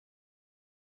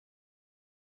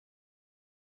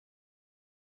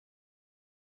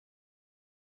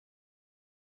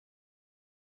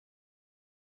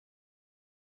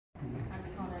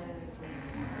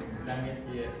ดังเงี้ยเ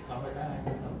จียซ้อมไปได้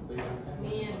2 ปีเ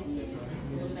มียน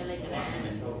คุณไปเลยก็ได้เ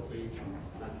ป็นโชว์ฟรี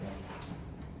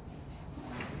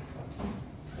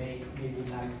They would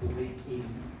like to read in.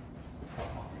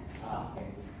 Okay.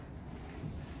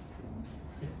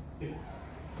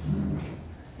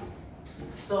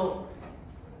 So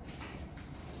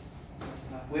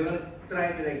we will try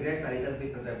to digress a little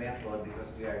bit to the method because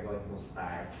we are going to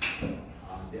start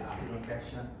the afternoon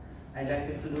session. I'd like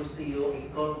to introduce to you a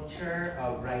culture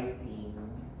of writing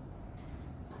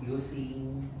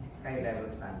using high-level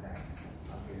standards.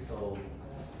 Okay, so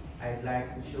I'd like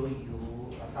to show you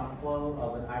a sample of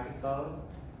an article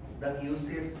that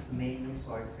uses many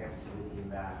sources within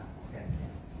the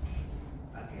sentence.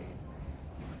 Okay,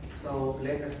 so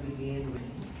let us begin with,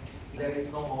 there is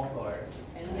no author.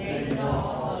 And there is no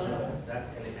author. That's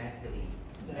elementary.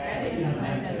 That is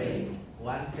elementary.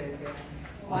 One sentence.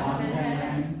 One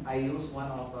sentence. I use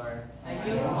one author. I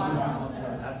use one author.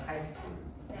 That's high school.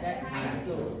 That's high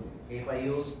school. If I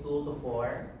use 2 to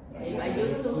 4 If I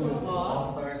use 2 to 4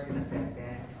 authors in a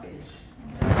sentence,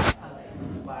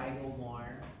 5 or more,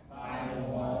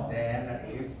 then that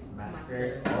is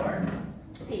master's or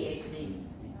PhD.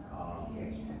 okay.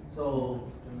 So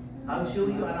I'll show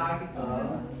you an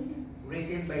article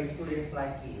written by students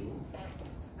like you,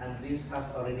 and this has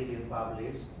already been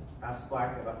published as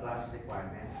part of a class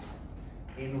requirement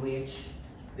in which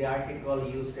the article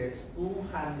uses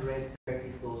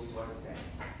 232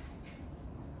 sources.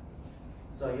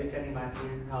 So you can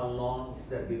imagine how long is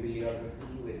the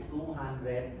bibliography with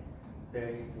 232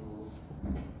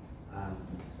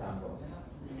 samples.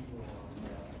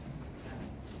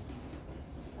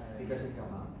 It doesn't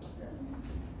come out.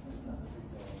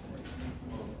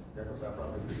 That was our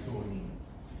problem with Sony.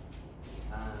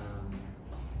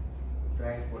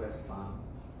 Try to pull a spam.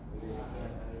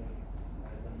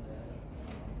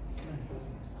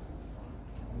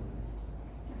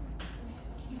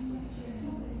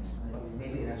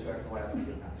 Maybe in a short while,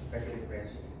 try to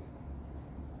refresh it.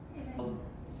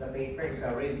 The paper is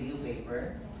a review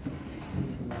paper.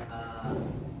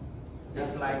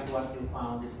 Just like what you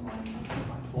found this morning,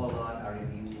 hold on a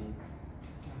review.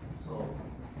 So,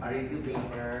 a review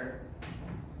paper,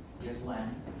 this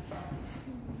one.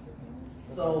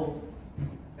 So,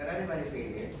 can everybody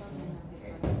say this?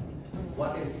 Okay.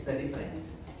 What is the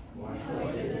difference? What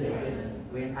is the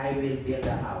difference? When I will build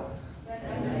a house.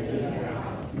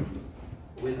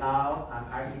 Without an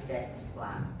architect's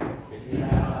plan.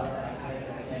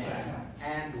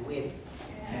 And with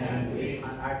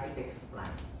an architect's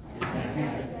plan.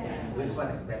 Which one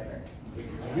is better?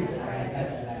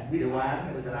 The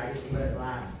one with an architect's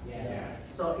plan.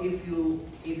 So if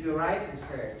you write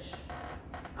research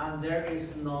and there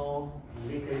is no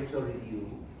literature review,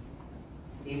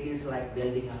 it is like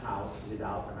building a house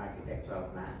without an architectural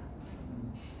plan.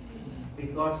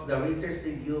 Because the research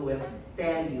review will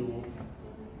tell you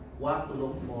what to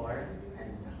look for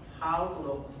and how to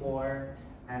look for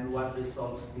and what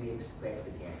results do you expect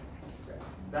to get.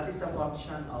 That is the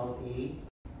function of a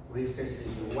research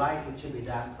review. Why it should be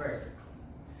done first?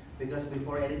 Because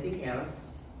before anything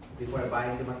else, before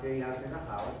buying the materials in the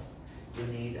house, you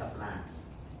need a plan.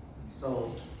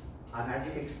 So an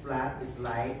architect's plan is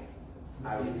like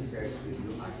a research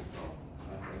review article.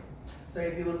 Okay. So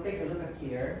if you will take a look at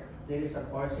here, there is a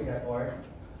ORCI.org.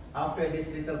 After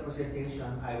this little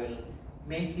presentation, I will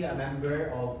make you a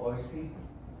member of ORCI.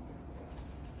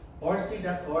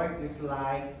 ORCI.org is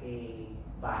like a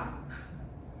bank.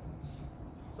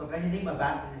 So can you name a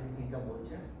bank in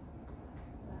Cambodia?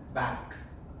 Bank.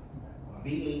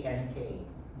 B-A-N-K.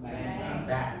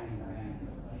 Bank.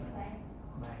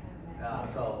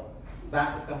 So,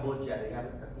 Bank of Cambodia, do you have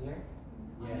it here?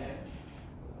 Yeah.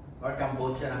 Or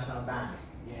Cambodia National Bank?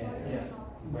 Yes.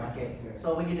 Okay.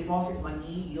 So when you deposit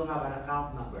money, you have an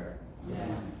account number.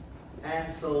 Yes.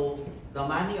 And so the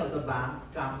money of the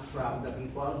bank comes from the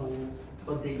people who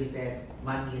contributed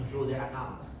money through their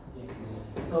accounts.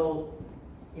 So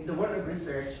in the world of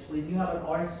research, when you have an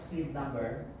ORCID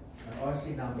number,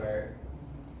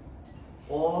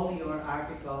 all your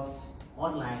articles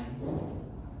online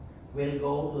will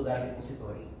go to the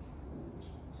repository.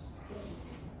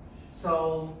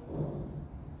 So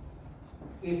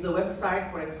if the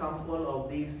website, for example, of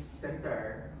this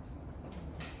center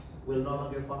will no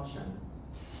longer function,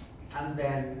 and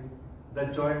then the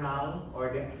journal or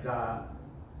the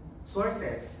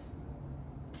sources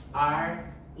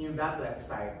are in that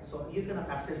website, so you cannot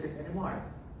access it anymore.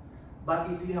 But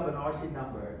if you have an ORCID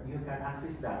number, you can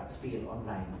access that still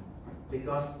online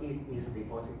because it is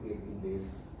deposited in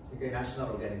this international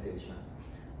organization.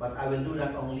 But I will do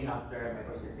that only after my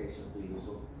presentation to you.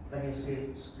 So can you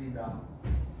screen down?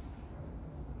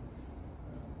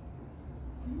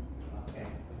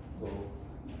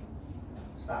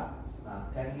 stop.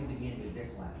 Can you begin with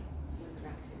this one?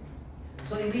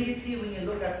 So immediately when you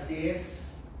look at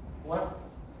this,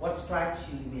 what strikes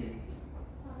you immediately?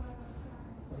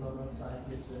 A lot of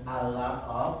citations. A lot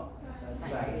of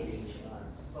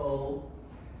citations. So,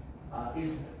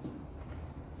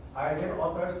 are there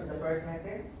authors in the first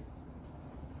sentence?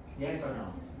 Yes or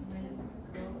no?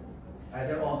 Are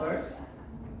there authors?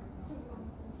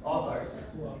 Authors.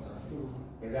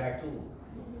 There are two.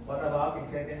 What about in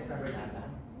sentence number 9?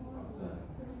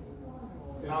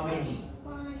 How many?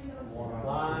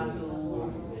 1,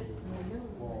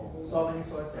 2, so many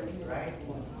sources, right?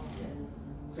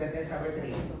 Sentence number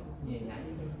 3.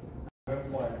 Number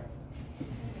 4.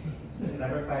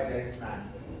 Number 5, there is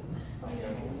none.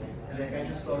 And then can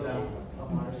you scroll down?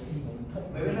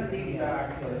 We will not read the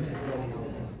article. Just go.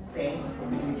 Same.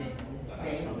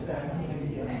 Same.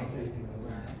 Next.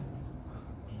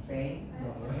 Same.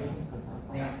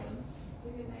 Next.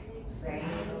 Same.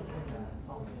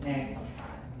 Next.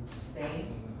 Same.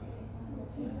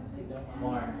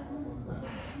 More.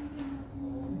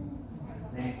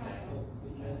 Next.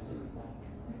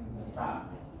 Stop.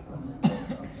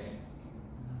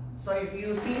 So if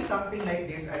you see something like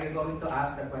this, are you going to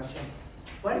ask the question,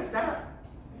 what is that?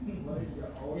 What is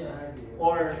your own idea?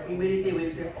 Or immediately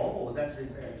we'll say, oh, that's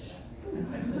research.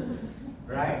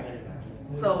 Right?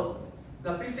 So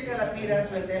the physical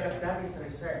appearance will tell us that is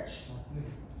research.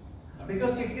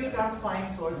 Because if you can't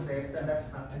find sources, then that's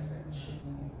not research.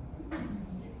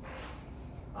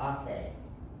 Okay.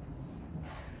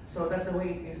 So that's the way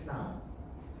it is now.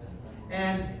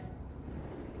 And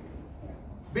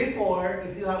before,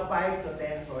 if you have 5 to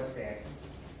 10 sources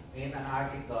in an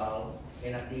article,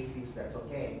 in a thesis, that's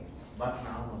okay. But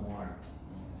now, no more.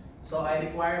 So I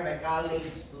require my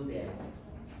college students,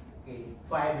 okay,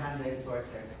 500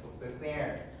 sources to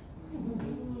prepare.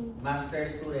 Master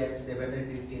students,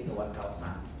 750 to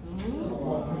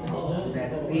 1,000.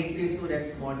 Then PhD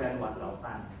students, more than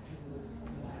 1,000.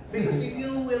 Because if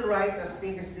you will write as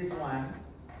thick as this one,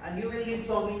 and you will leave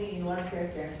so many in one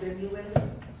sentence, then you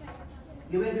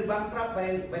will be bankrupt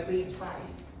by page 5.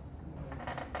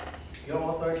 Your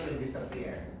authors will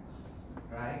disappear.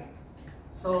 Right?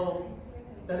 So,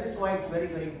 that is why it's very,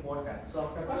 very important.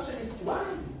 So, the question is why?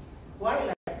 Why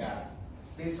like that?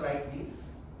 Please write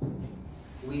this.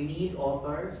 We need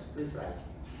authors. Please write.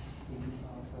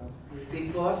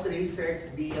 Because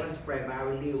research deals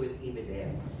primarily with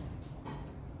evidence.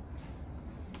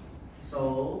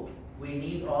 So, we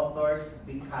need authors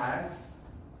because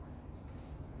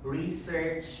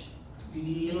research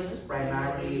deals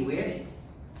primarily with,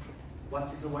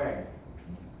 what's the word?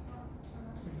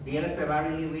 Deals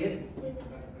primarily with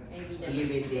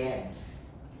evidence.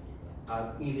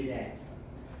 Evidence.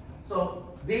 So,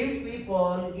 these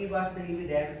people give us the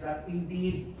evidence that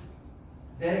indeed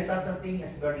there is such a thing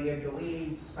as barrier to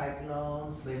waves,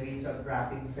 cyclones, by means of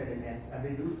trapping sediments and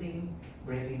reducing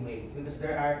breaking waves. Because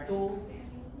there are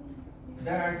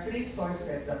 3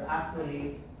 sources that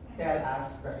actually tell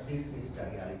us that this is the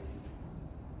reality.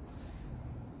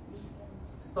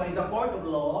 So in the court of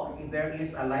law, if there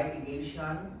is a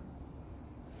litigation,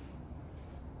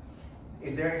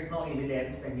 if there is no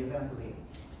evidence, then you can't win.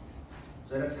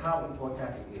 So that's how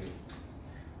important it is.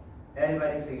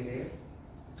 Everybody say this.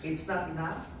 It's not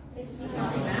enough. It's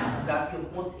not enough that you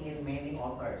put in many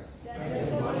authors.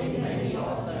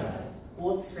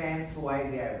 Put sense why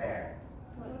they are there.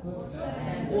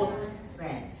 Put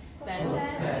sense.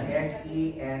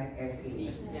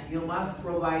 S-E-N-S-E. You must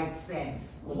provide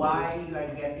sense why you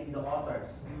are getting the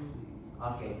authors.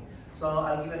 Okay. So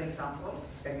I'll give an example.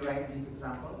 Can you write this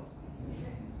example?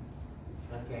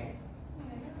 Okay.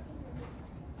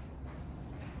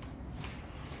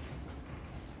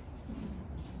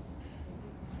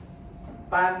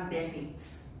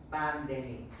 Pandemics.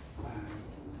 Pandemics.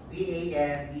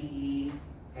 P-A-N-D-E-M-I-C-S.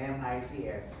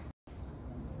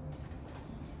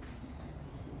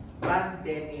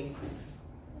 Pandemics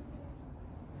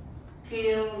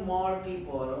kill more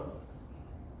people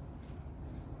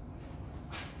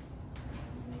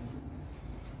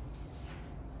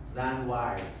than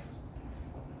wars.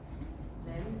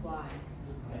 Then why?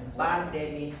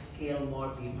 Pandemics kill more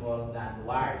people than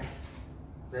wars.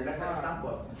 So that's an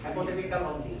example. Hypothetical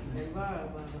only. Then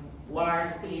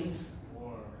Wars means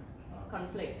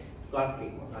conflict.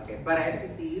 conflict. Okay.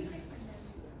 Parentheses.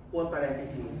 Put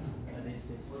parentheses.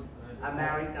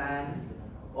 American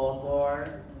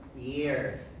author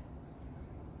year.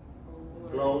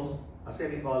 Close a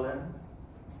semicolon.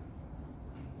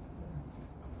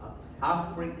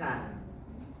 African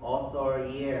author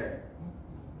year.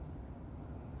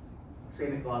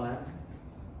 Semicolon.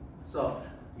 So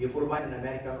you provide an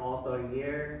American author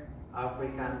year,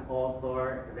 African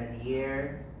author, then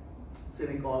year,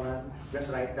 semicolon,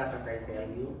 just write that as I tell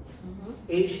you.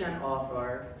 Asian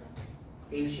author,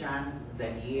 Asian,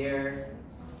 then year,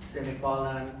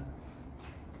 semicolon,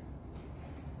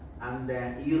 and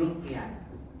then European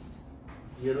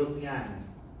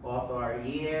author,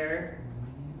 year,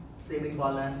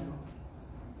 semicolon,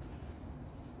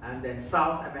 and then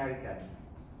South American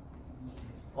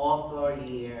author,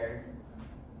 year,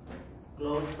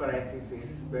 close parenthesis,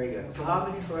 period. So how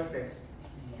many sources?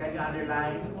 Can you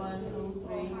underline? 1, 2,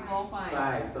 3, 4, 5.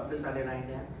 5. So please underline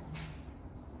them.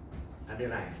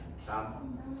 Underline.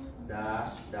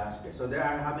 Dash, dash. So there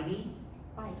are how many?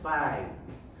 5.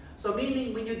 So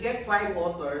meaning when you get 5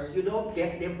 authors, you don't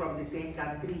get them from the same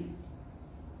country.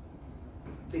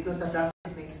 Because that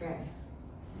doesn't make sense.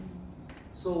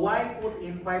 So why put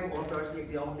in 5 authors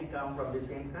if they only come from the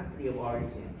same country of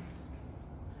origin?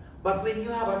 But when you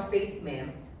have a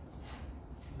statement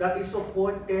that is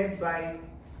supported by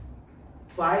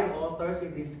 5 authors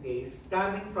in this case,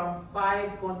 coming from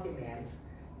 5 continents,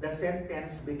 the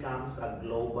sentence becomes a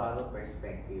global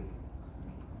perspective.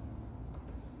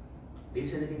 Do you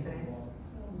see the difference?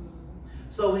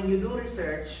 So when you do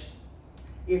research,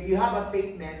 if you have a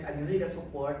statement and you need a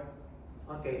support,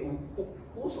 okay,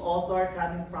 whose author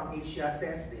coming from Asia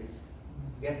says this?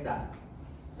 Get that.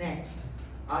 Next.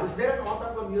 Is there an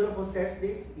author from Europe who says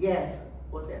this? Yes.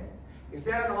 Put it. Is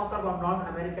there an author from North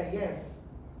America? Yes.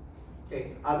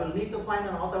 Okay. I will need to find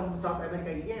an author from South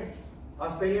America? Yes.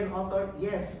 Australian author?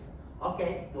 Yes.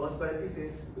 Okay. Those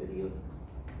parentheses. Very good.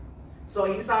 So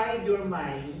inside your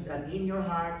mind and in your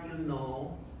heart, you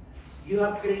know, you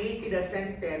have created a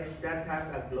sentence that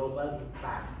has a global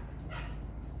impact.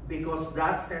 Because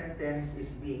that sentence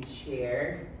is being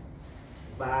shared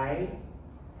by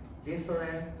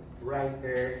different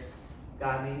writers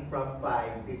coming from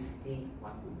 5 distinct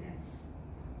continents.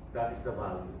 That is the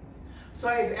value. So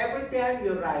if every time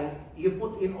you write, you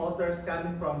put in authors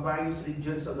coming from various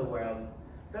regions of the world,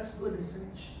 that's good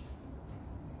research.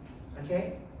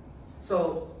 Okay?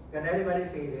 So, can everybody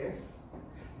say this?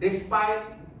 Despite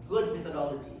good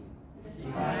methodology,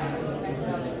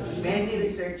 many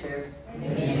researchers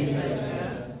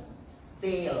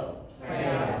fail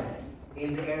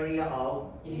in the area of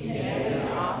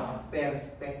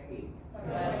perspective.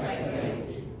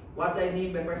 What I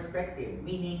mean by perspective?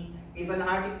 Meaning, if an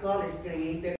article is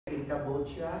created in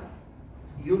Cambodia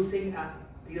using a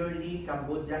purely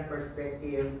Cambodian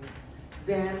perspective,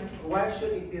 then why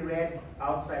should it be read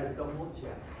outside of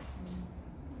Cambodia?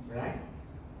 Right?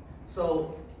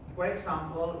 So, for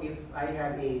example, if I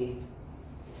am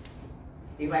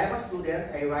a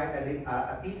student, I write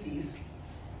a thesis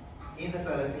in the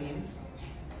Philippines,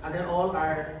 and then all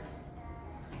are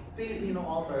Filipino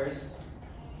authors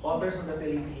from the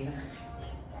Philippines,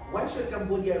 why should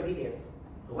Cambodia read it?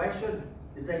 Why should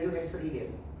the US read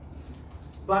it?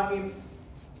 But if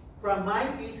from my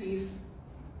thesis,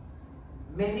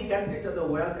 many countries of the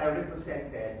world are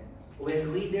represented,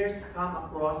 when readers come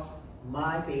across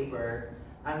my paper,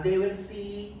 and they will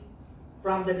see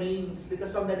from the names,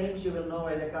 because from the names you will know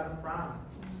where they're coming from.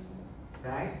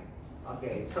 Right?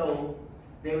 Okay, so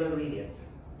they will read it.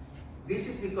 This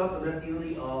is because of the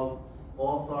theory of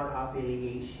author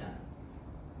affiliation.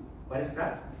 What is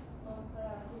that?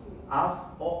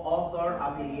 Author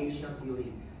affiliation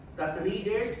theory. That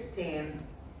readers tend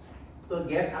to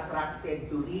get attracted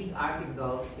to read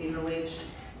articles in which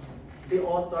the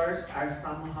authors are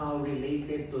somehow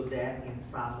related to them in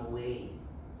some way.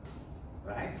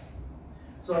 Right?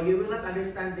 So you will not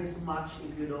understand this much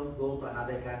if you don't go to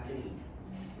another country.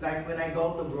 Like when I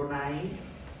go to Brunei,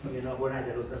 you know, Brunei,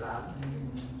 Jerusalem,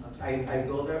 I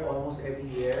go there almost every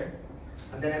year.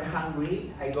 And then I'm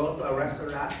hungry, I go to a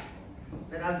restaurant,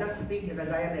 then I'll just speak in a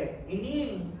dialect.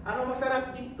 Ining, ano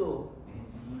masarap dito?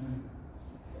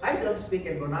 I don't speak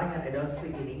in Bruneian, I don't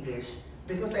speak in English,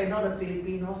 because I know that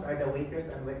Filipinos are the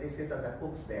waiters and waitresses and the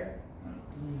cooks there.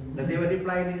 Then they will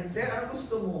reply me and say, ano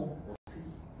gusto mo?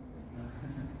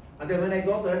 And then when I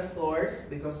go to the stores,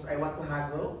 because I want to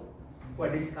haggle for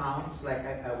discounts, like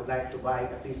I would like to buy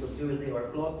a piece of jewelry or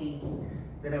clothing,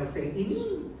 then I would say,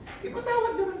 Ining,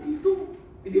 ipatawag naman dito.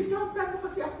 I-discount mo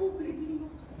kasi ako, Filipino.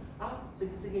 Ah,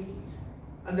 sige, sige.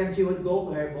 And then she would go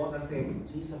to her boss and say,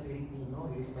 geez, a Filipino,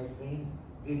 he is my friend.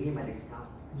 Give him a discount.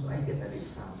 So I get a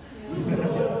discount.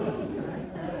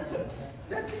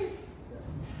 That's it.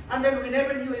 And then we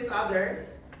never knew each other,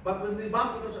 but when we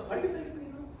bumped into each other, are you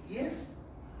Filipino? Yes.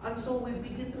 And so we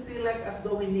begin to feel like as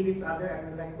though we need each other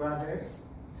and we're like brothers.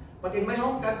 But in my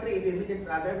home country, if we meet each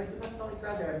other, we do not know each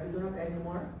other. We do not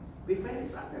anymore befriend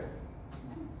each other.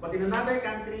 But in another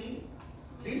country,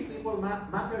 these people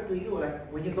matter to you.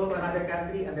 Like when you go to another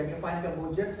country and then you find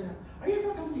Cambodians, are you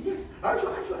from Cambodia? Yes.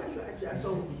 And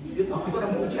so you talk about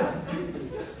Cambodia.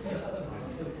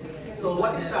 So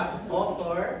what is that?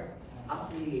 Author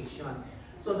affiliation.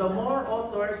 So the more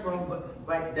authors from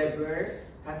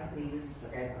diverse countries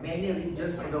and many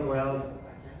regions of the world,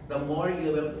 the more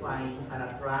you will find and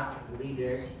attract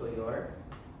readers to your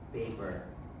paper.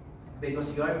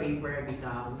 Because your paper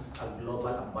becomes a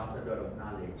global ambassador of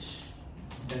knowledge.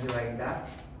 Can you write that?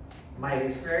 My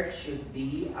research should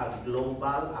be a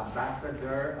global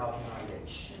ambassador of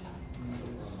knowledge.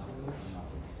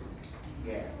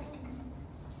 Yes.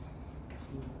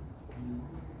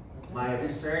 My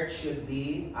research should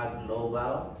be a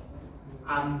global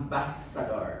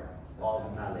ambassador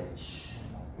of knowledge.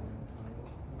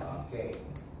 Okay.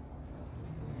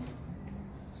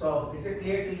 So, is it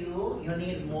clear to you? You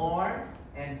need more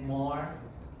and more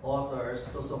authors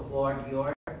to support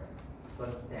your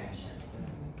contention.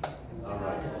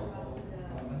 Alright.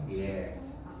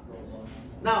 Yes.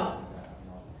 Now,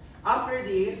 after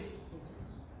this,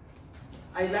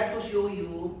 I'd like to show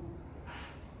you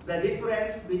the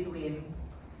difference between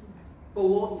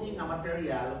quoting a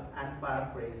material and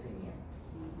paraphrasing it.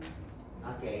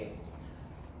 Okay.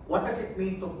 What does it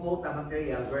mean to quote a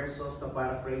material versus to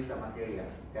paraphrase a material?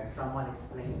 Can someone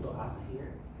explain to us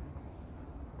here?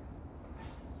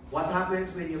 What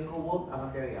happens when you quote a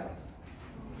material?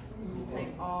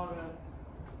 Take all the...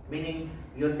 Meaning,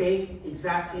 you take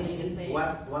exactly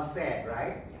what was said,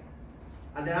 right?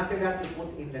 And then after that, you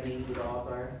put in the name of the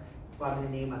author, family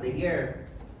name, and the year.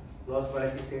 Close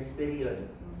parenthesis, period.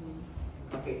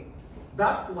 Okay.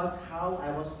 That was how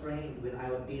I was trained when I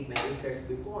did my research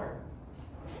before.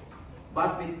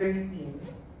 But with Turnitin,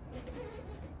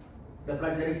 the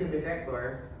plagiarism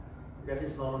detector, that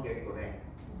is no longer correct.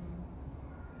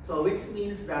 So which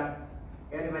means that,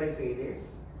 everybody say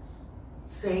this,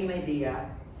 same idea,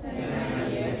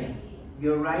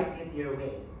 you write it your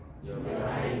way,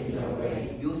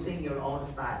 using your own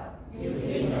style.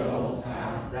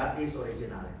 That is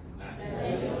originality.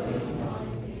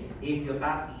 If you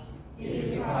copy,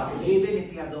 even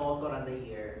if you have the author and the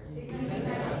year,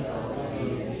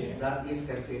 that is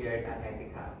considered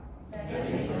unethical.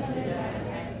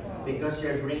 Because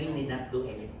your brain did not do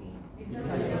anything.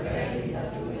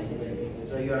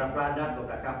 So you're a product of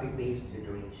the copy-paste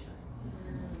generation.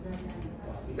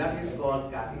 That is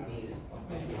called copy-paste.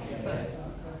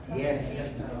 Yes,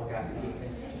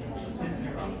 copy-paste.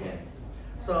 Okay.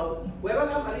 So we will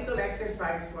have a little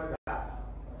exercise for that.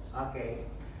 Okay.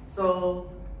 So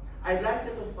I'd like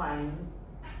you to find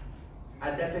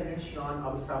a definition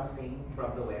of something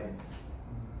from the web.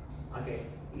 Okay.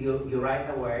 You write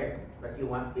a word that you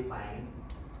want defined,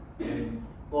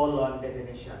 colon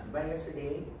definition. But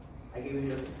yesterday, I gave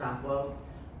you an example.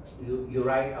 You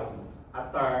write a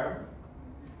term,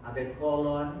 and then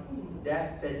colon,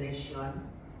 definition,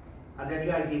 and then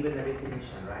you are given a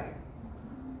definition, right?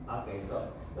 Okay, so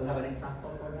we'll have an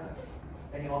example for that.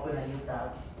 Can you open a new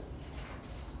tab?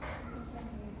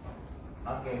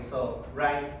 Okay, so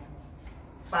write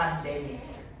pandemic.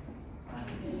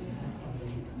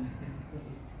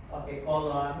 Okay,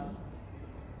 colon,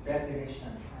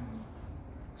 definition.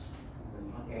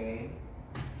 Okay.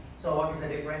 So what is the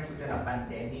difference between a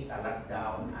pandemic, a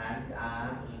lockdown, and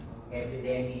an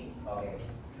epidemic? Okay.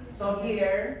 So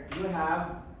here you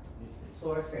have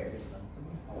sources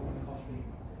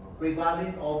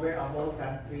prevalent over a whole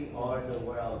country or the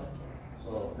world.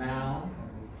 So now,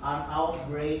 an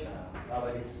outbreak of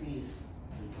a disease.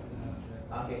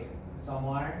 Okay, some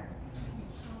more.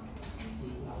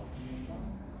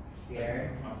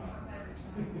 Here.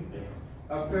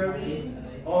 Occurring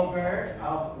over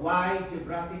a wide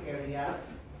geographic area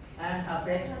and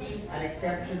affecting an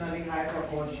exceptionally high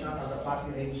proportion of the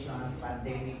population,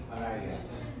 pandemic malaria.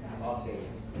 Okay.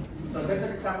 So that's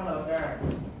an example of a term.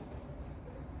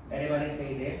 Anybody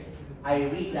say this? I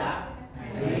read that.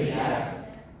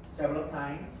 Several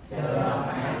times.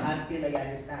 Until I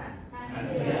understand. And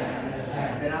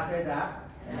then after that,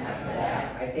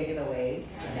 I take it away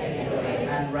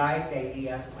and write the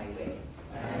ideas my way.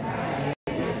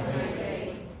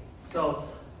 So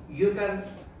you can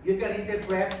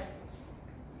interpret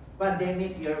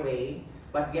pandemic your way,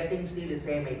 but getting still the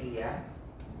same idea.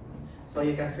 So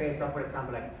you can say, so for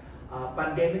example, like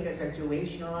pandemic is a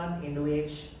situation in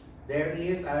which there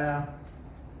is an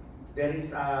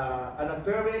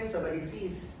occurrence of a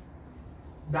disease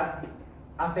that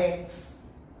affects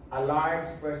a large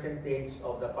percentage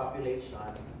of the population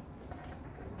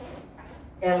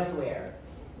elsewhere.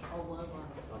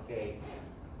 Okay,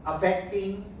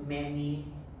 affecting many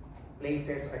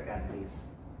places or countries.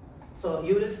 So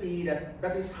you will see that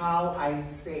that is how I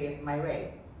say it my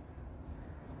way.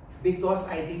 Because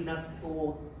I did not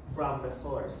quote from the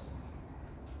source.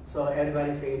 So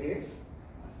everybody say this.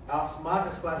 As much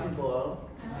as possible,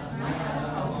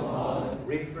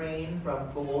 refrain from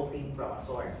quoting from a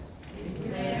source.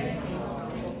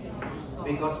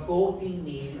 Because quoting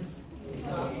means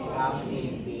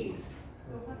copy-paste.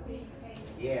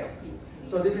 Yes.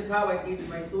 So this is how I teach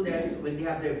my students when they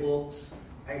have their books.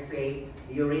 I say,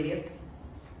 you read it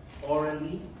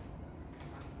orally.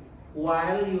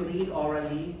 While you read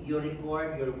orally, you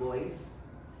record your voice.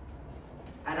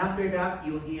 And after that,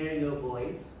 you hear your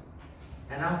voice.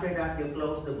 And after that, you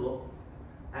close the book.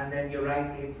 And then you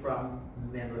write it from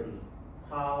memory.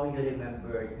 How you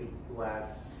remembered it was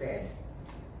said.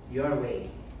 Your way.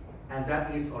 And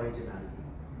that is originality.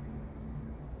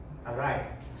 Alright.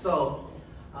 So,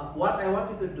 what I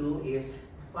want you to do is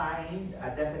find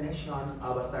a definition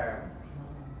of a term.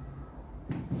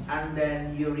 And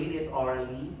then you read it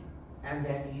orally. And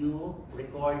then you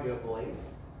record your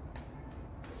voice.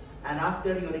 And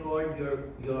after you record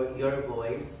your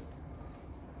voice,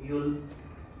 you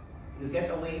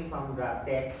get away from the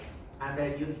text, and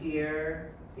then you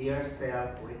hear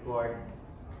yourself record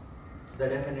the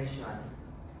definition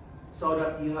so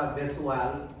that you have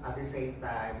visual at the same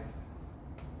time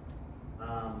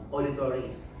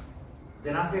auditory.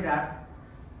 Then after that,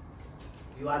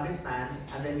 you understand,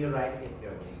 and then you write it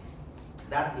your way.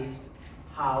 That is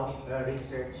how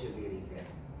research should be written.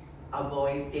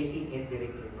 Avoid taking it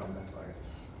directly from the source.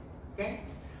 Okay?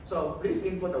 So please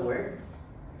input a word.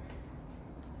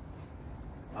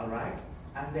 Alright?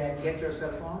 And then get your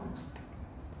cell phone.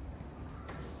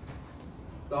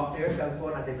 Talk to your cell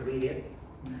phone and then read it.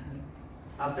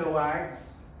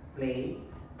 Afterwards, play,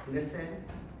 listen.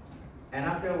 And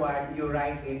afterward, you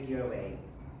write it your way.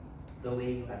 The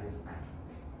way you understand.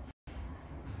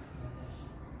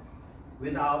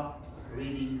 Without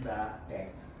reading the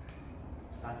text.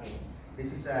 Okay,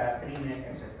 this is a 3-minute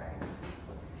exercise.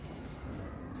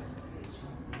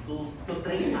 To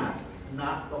train us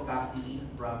not to copy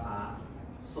from a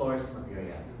source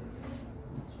material.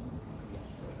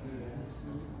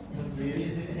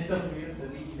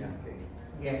 Okay.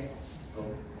 Yes. Go.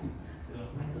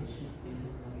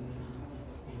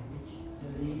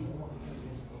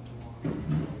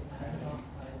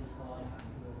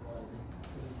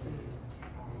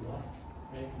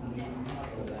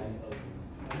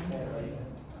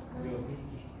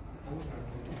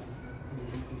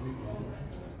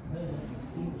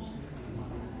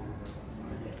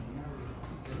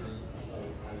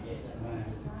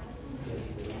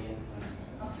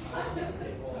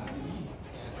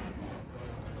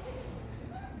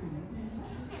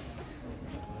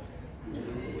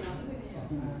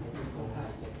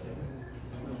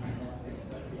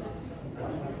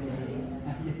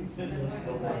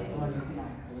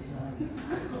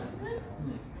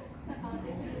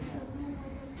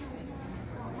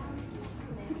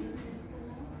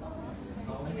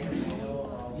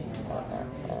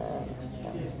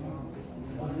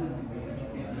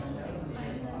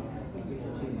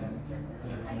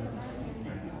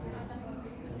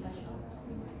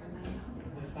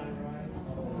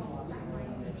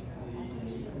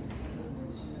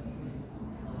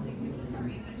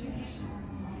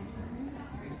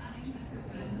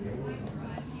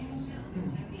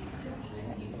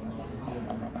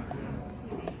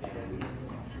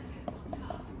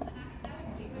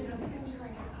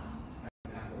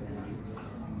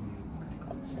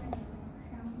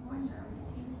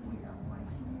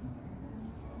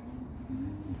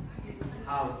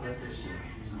 How does it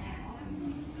shift?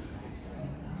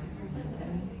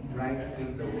 Right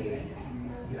is the way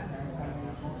you understand.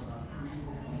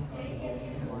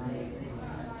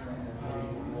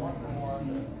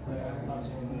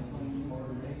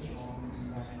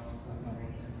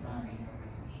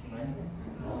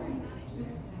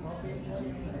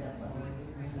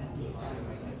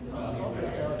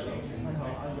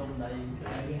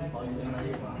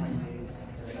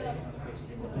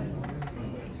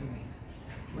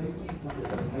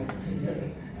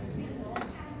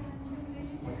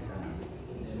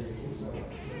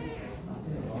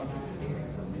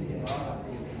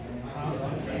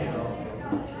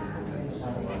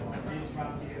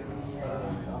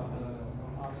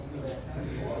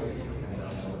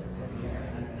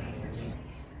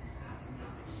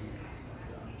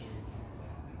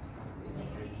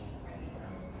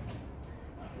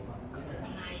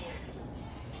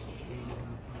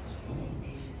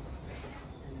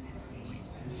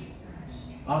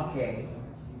 Okay.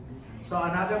 So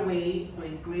another way to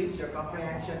increase your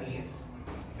comprehension is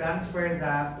transfer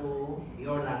that to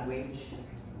your language.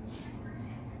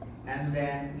 and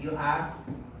then you ask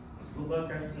Google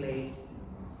Translate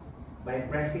by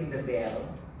pressing the bell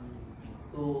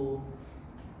to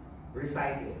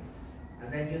recite it.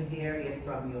 And then you hear it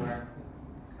from your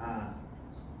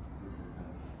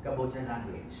Cambodian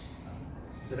language.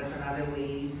 So that's another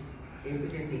way. If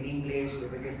it is in English,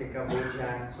 if it is in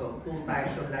Cambodian, so two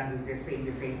types of languages saying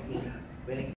the same thing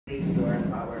will increase your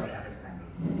power of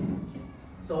understanding.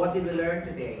 So what did we learn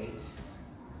today?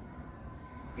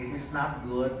 It is not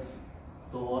good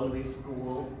to always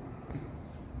quote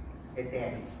a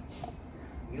text.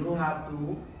 You have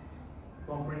to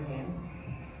comprehend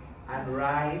and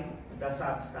write the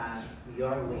substance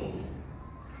your way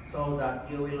so that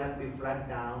you will not be flat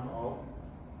down or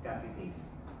copy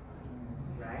paste.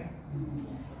 Right?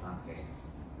 Okay.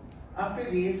 After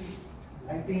this,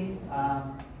 I think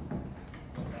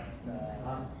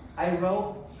I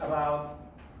wrote about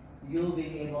you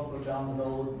being able to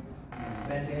download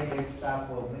Mini-Thisis stuff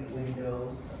for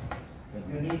Windows.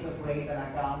 You need to create an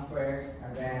account first,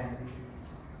 and then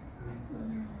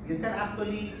you can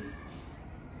actually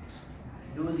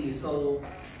do this. So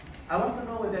I want to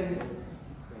know whether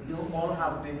you all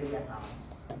have Mini-Thisis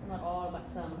accounts. Not all, but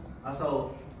some.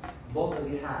 So both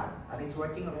of you have, and it's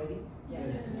working already?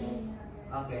 Yes.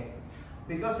 Okay.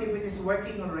 Because if it is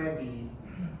working already,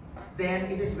 then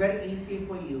it is very easy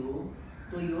for you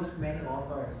to use many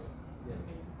authors.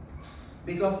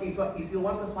 Because if you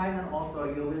want to find an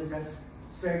author, you will just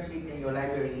search it in your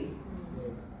library,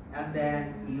 and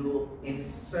then you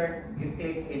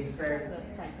click insert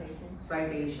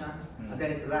citation, and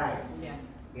then it writes. Yeah.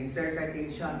 Insert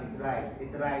citation, it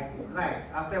writes.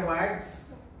 Afterwards,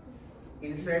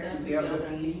 insert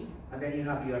bibliography, and then you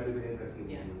have your bibliography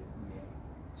with you.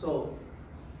 So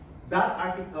that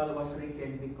article was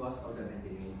written because of the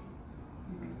Mendeleev.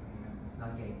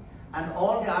 Okay. And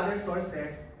all the other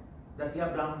sources that you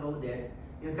have downloaded,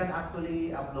 you can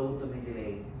actually upload to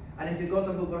Mendeleev. And if you go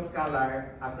to Google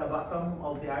Scholar, at the bottom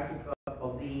of the article,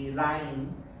 of the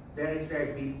line, there is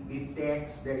their big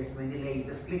text, there is Mendeleev.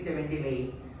 Just click the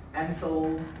Mendeleev, and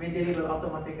so Mendeleev will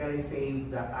automatically save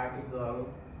that article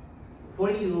for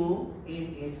you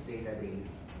in its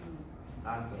database.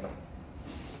 Okay.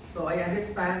 So I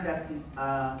understand that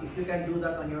if you can do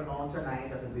that on your own tonight,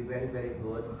 that will be very, very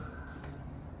good.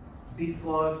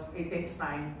 Because it takes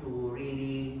time to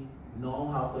really know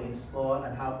how to install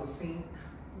and how to sync.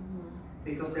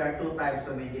 Because there are two types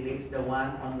of Mendeleevs, the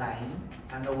one online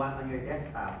and the one on your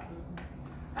desktop.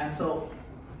 And so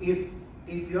if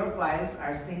your files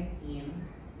are synced in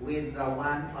with the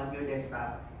one on your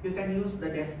desktop, you can use the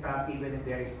desktop even if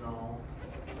there is no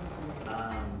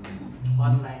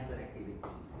online connectivity.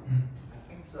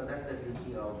 Okay? So that's the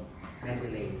beauty of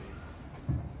Mendeleev.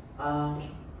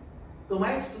 To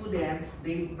my students,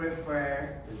 they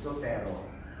prefer Zotero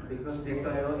because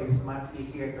Zotero is much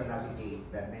easier to navigate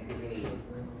than Mendeleev.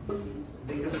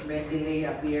 Because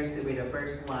Mendeleev appears to be the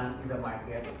first one in the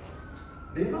market.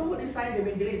 Do you know who designed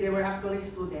the Mendeleev? They were actually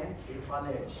students in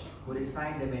college who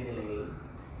designed the Mendeleev.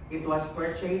 It was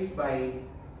purchased by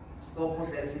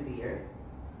Scopus Elsevier.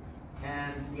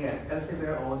 And yes,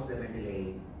 Elsevier owns the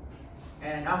Mendeleev.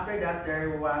 And after that,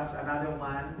 there was another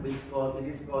one which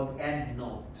is called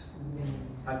EndNote.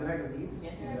 Have you heard of this?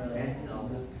 Yes.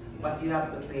 EndNote. But you have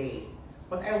to pay.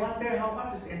 But I wonder how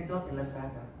much is EndNote in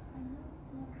Lazada?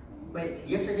 But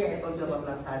yesterday I told you about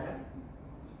Lazada.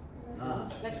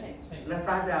 Let's check.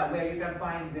 Lazada, where you can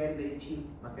find very, very cheap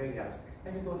materials.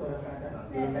 Can you go to Lazada?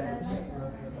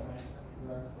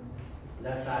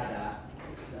 Lazada.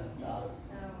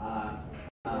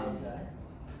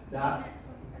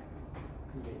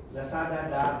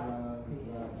 Lazada.com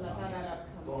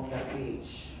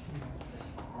page.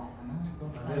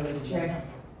 We will check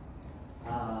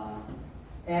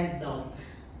EndNote.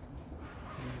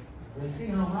 We'll see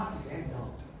how much is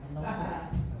EndNote.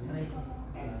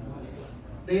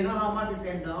 Do you know how much is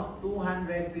EndNote?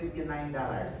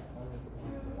 $259.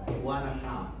 One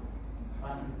account.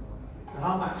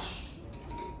 How much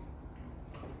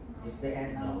is the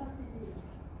EndNote?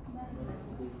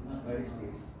 Where is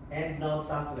this? EndNote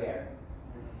software.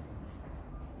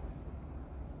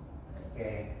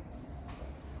 Okay.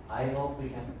 I hope we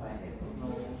can find it. No,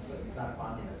 it's not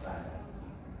found in the Lazada.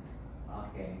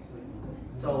 Okay.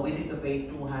 So we need to pay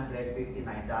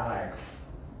 $259.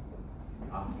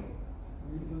 Okay.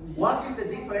 What is the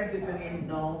difference between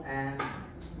EndNote and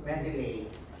Mendeleev?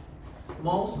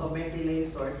 Most of Mendeleev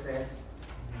sources,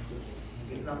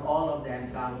 if not all of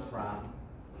them, comes from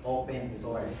open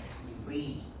source,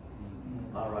 free.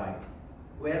 Alright.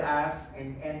 Whereas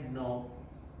in EndNote,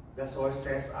 the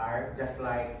sources are just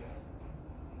like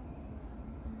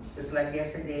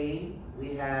yesterday,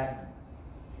 we had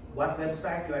What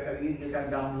website you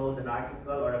can download an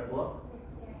article or a book?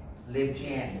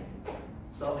 LibGen.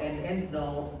 So in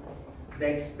EndNote, the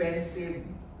expensive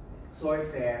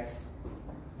sources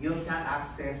you can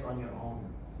access on your own.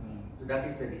 So that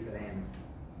is the difference.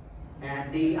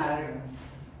 And they are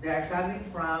coming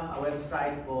from a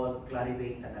website called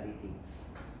Clarivate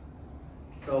Analytics.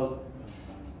 So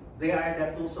they are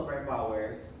the two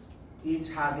superpowers, each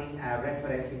having a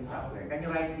referencing software. Can you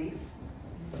write this?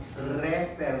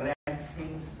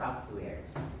 Referencing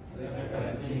softwares.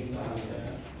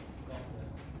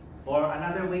 Or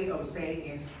another way of saying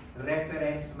is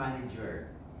reference manager.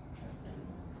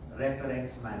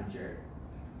 Reference manager.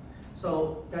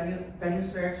 So can you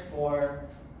search for,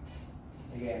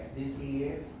 yes, this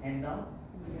is EndNote.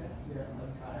 Yeah,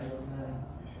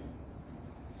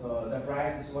 So the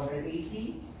price is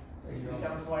 180. So it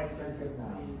becomes more expensive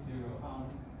now.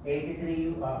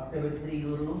 73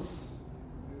 euros.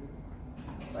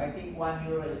 So I think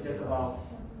 €1 is just about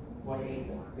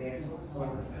 48 pesos.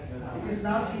 So it is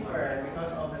now cheaper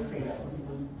because of the sale.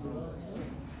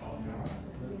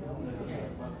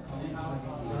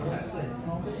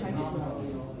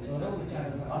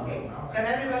 Okay. Can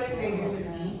everybody say this with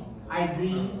me? I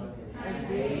dream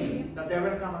that there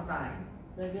will come a time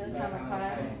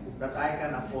that I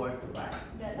can afford to buy.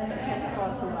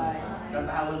 That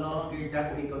I will no longer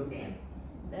just be content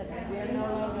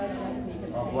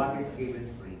of what is given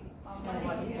free.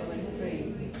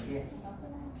 Yes.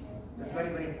 That's very,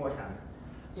 very important.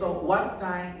 So one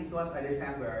time it was a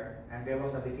December and there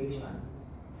was a vacation.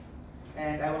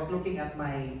 And I was looking at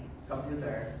my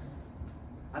computer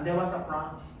and there was a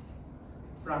prompt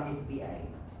from FBI,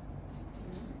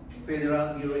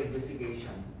 Federal Bureau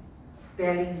Investigation,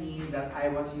 telling me that I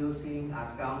was using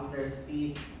a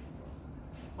counterfeit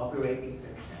operating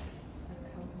system.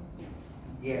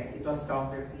 Yes, it was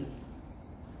counterfeit.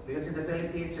 Because in the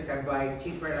Philippines, you can buy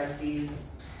cheaper like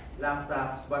these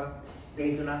laptops, but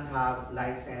they do not have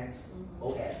licensed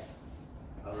OS.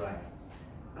 All right.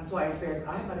 And so I said,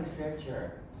 I'm a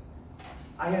researcher.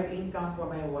 I have income for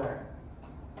my work.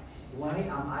 Why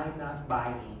am I not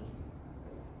buying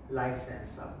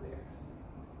licensed softwares?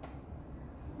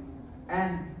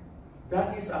 And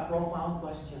that is a profound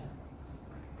question.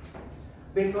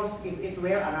 Because if it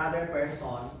were another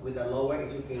person with a lower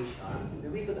education,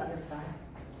 then we could understand.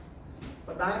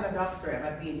 But I'm a doctor, I'm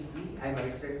a PhD, I'm a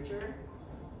researcher.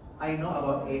 I know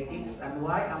about ethics, and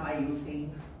why am I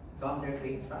using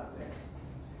counterfeit softwares?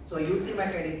 So using my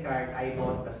credit card, I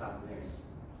bought the softwares.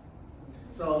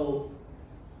 So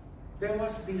there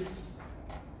was this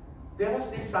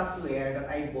software that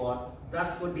I bought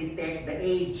that could detect the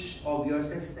age of your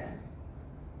system.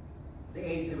 The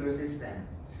age of your system.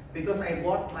 Because I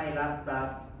bought my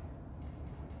laptop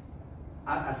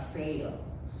at a sale.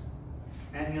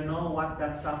 And you know what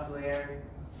that software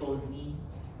told me?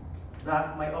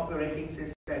 That my operating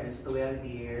system is 12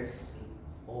 years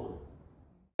old.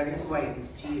 That is why it is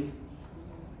cheap.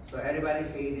 So everybody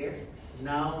say this.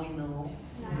 Now we know.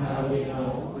 Now we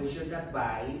know. We should not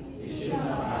buy. We should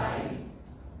not buy.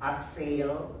 At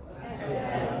sale.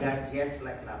 Gadgets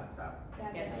like laptop.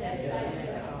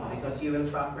 Because you will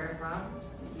suffer from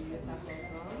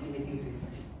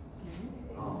Mini-Thisis.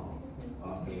 Oh,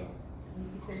 okay.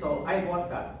 So I bought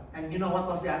that. And you know what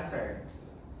was the answer?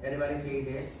 Everybody say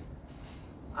this.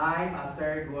 I'm a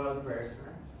third world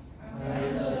person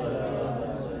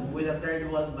with a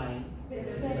third world mind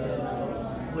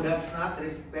who does not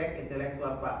respect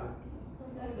intellectual property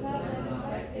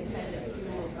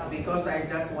because I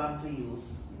just want to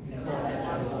use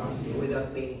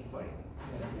without paying for it.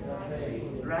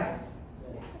 Right?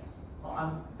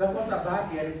 That was a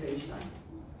bad realization.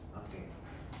 Okay.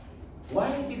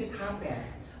 Why did it happen?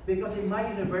 Because in my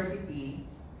university,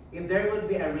 if there would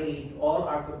be a raid, all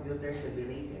our computers should be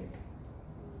raided.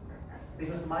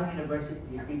 Because my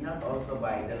university did not also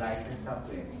buy the licensed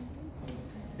softwares.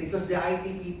 Because the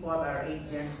IT people are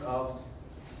agents of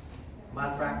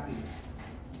malpractice.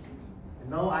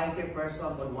 No IT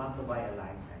person would want to buy a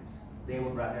license. They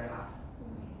would rather have.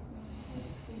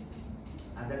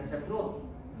 And that is the truth.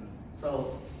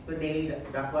 So today,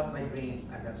 that was my dream.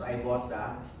 And that's why I bought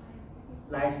the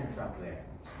licensed software.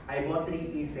 I bought 3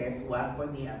 pieces, 1 for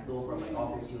me and 2 for my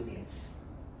office units.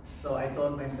 So I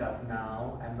told myself,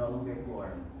 now I'm no longer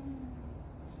poor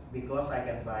because I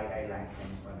can buy a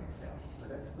license for myself. So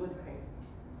that's good, right?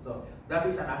 So that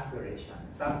is an aspiration.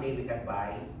 Someday we can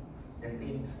buy the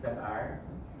things that are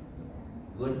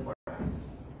good for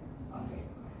us. Okay.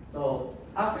 So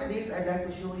after this, I'd like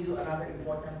to show you another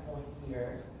important point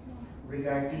here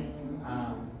regarding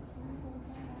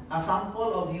a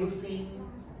sample of using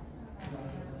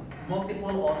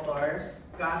multiple authors.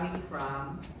 coming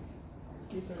from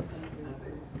Different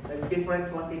countries.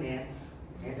 different continents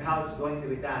and how it's going to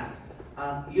be done.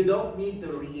 You don't need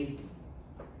to read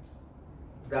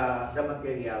the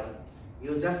material.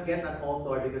 You just get an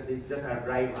author because this is just a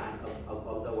dry run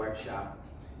of the workshop,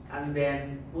 and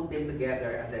then put them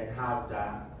together and then have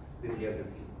the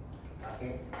bibliography.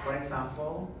 Okay. For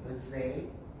example, let's say,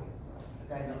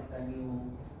 can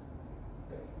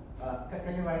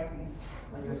you write this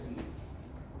on your seats?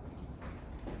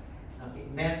 Okay.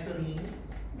 Mentoring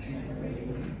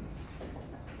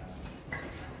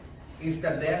is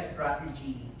the best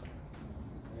strategy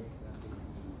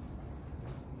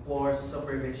for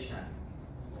supervision.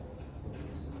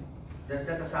 That's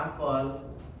just a sample,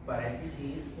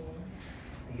 parentheses,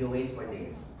 you wait for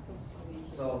this.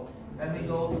 So let me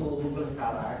go to Google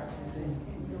Scholar.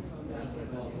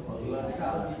 Google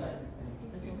Scholar.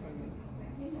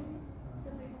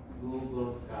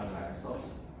 Google Scholar. So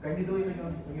can you do it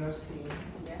on your screen?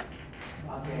 Yeah.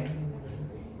 Okay.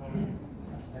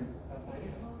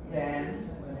 Then,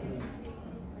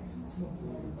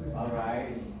 all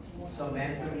right. So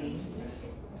mentoring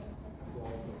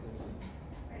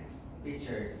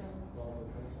teachers,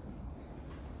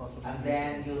 and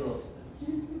then Europe,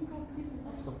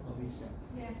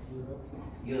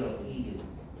 EU.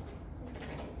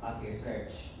 Okay,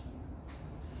 search.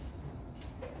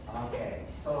 Okay,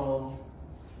 so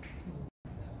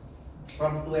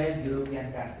from 12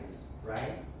 European countries,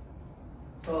 right?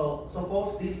 So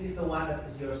suppose this is the one that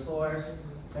is your source.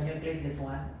 Can you click this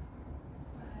one?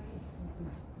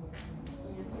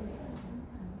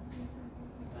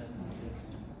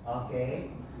 Okay,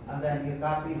 and then you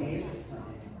copy this, and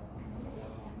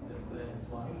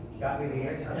then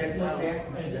put that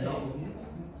in the note,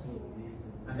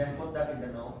 and then put that in the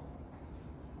note.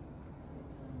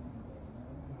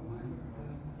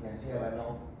 Yes, you have a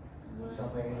note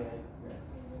somewhere here.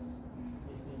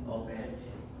 Open.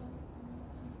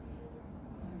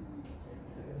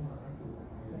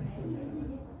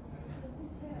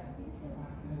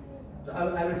 So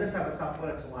I will just have a sample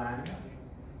as one.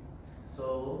 So,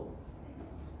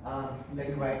 can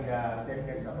you write the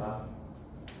sentence above?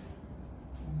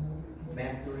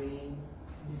 Mentoring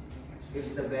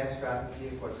is the best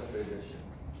strategy for supervision.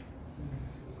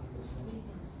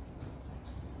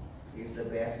 Is the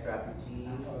best strategy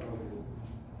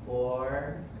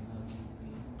for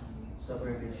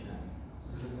supervision.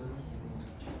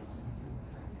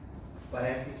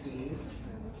 Parentheses.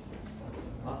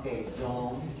 Okay,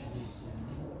 Jones,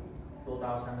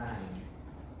 2009.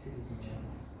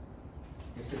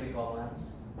 Semicolons.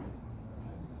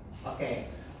 Okay,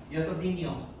 you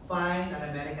continue. Find an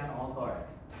American author.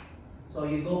 So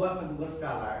you go back to Google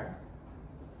Scholar,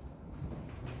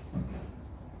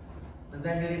 and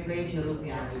then you replace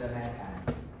European with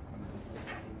American.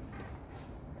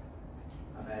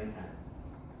 American.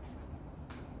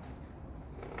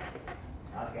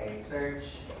 Okay, search.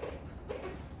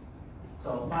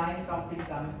 So find something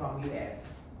coming from US.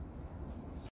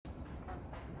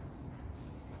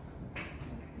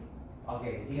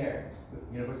 Okay, here,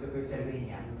 University of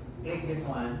Pennsylvania. Click this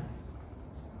one.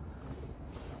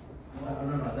 No,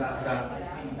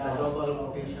 the double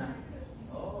quotation.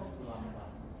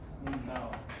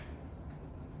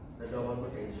 The double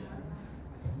quotation.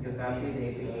 You copy the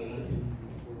APA,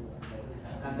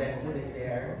 and then put it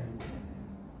there.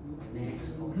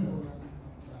 Next.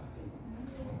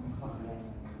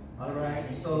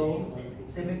 Alright, so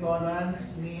semicolon,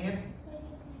 Smith,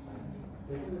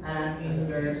 and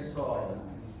Ingersoll.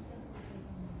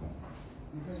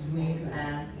 Smith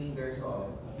and Ingersoll.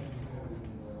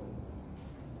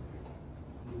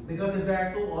 Because if there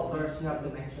are two authors, you have to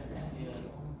mention them.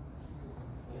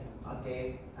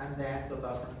 Okay, and then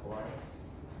 2004.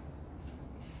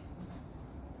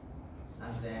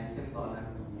 And then semicolon.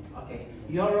 Okay,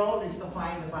 your role is to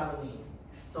find the following.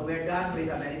 So we're done with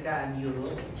America and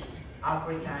Europe,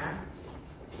 Africa,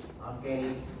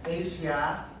 okay,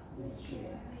 Asia,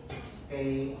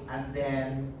 okay, and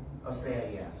then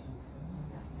Australia.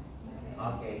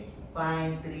 Okay,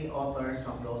 find 3 authors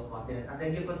from those continents, and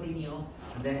then you continue,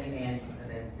 and then you end,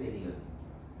 and then period.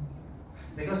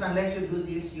 Because unless you do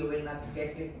this, you will not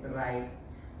get it right,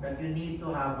 that you need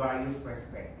to have various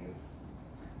perspectives.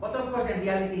 But of course, in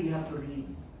reality, you have to read.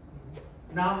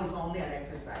 Now it's only an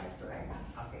exercise, right?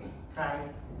 Okay, try.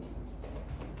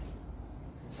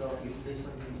 So if this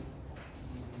one,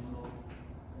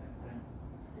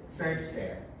 search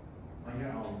there on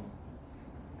your own.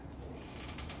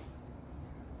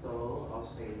 So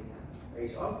Australia,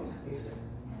 it's obvious, isn't it?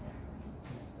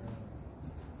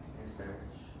 And search.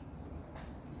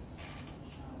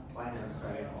 Find an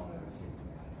Australian author.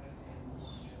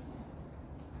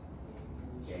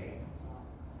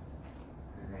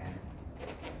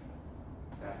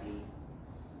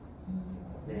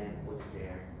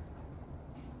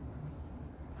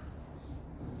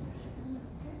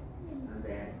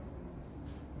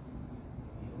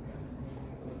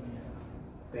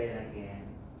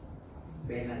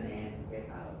 Benanen et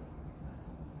al.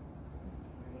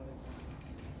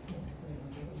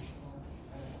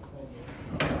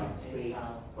 Space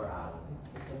for al.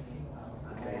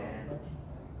 And then,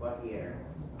 what year?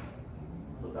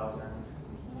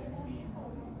 2016.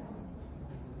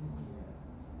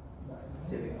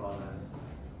 Semicolon.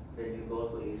 Then you go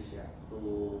to Asia.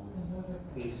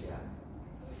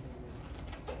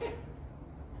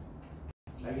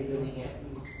 Are you doing it?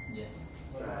 Yes.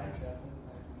 Right.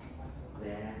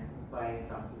 Then find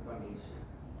some information.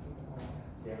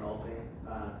 Then open,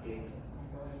 click,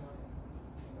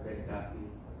 then copy.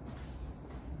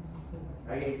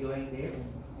 Are you enjoying this?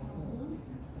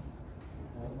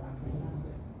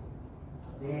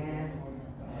 Then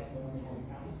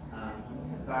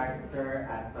Carter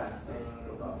and Francis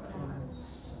 2001.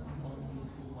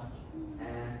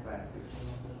 And Francis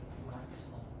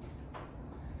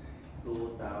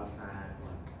 2001.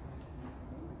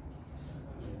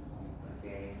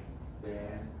 Okay,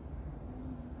 then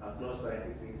close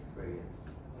parenthesis period.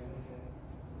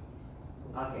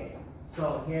 Okay,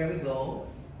 so here we go.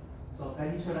 So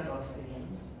can you show that on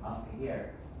screen? Okay,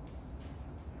 here.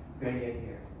 Period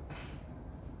here.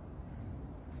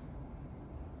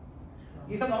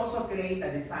 You can also create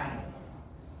a design.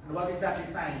 And what is that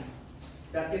design?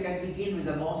 That you can begin with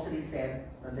the most recent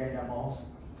and then the most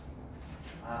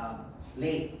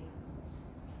late.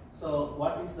 So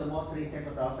what is the most recent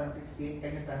 2016?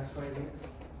 Can you transfer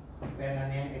this?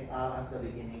 Benanen et al. As the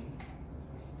beginning.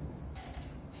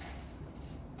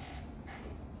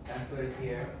 Transfer it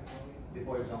here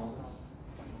before Jones.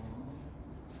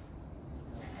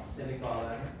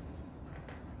 Semicolon.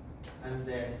 And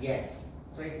then yes.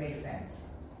 So it makes sense.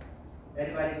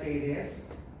 Everybody say this.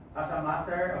 As a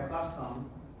matter of custom,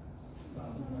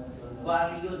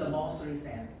 value the most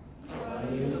recent.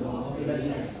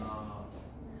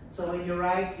 So when you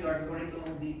write your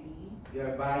curriculum vitae,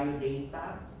 your value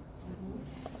data,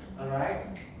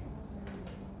 alright?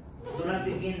 Do not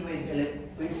begin with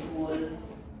preschool,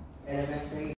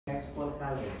 elementary, high school,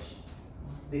 college.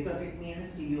 Because it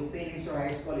means you finish your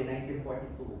high school in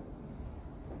 1942.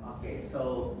 Okay,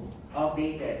 so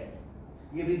outdated.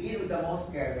 You begin with the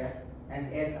most current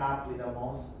and end up with the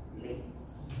most late.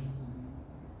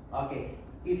 Okay,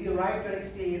 if you write your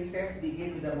experiences,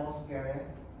 begin with the most current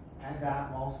and the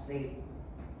most late.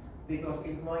 Because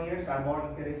employers are more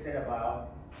interested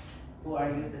about who are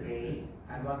you today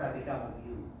and what have become of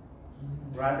you.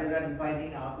 Rather than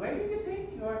finding out, where did you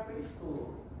think you are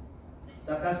preschool?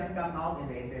 That doesn't come out in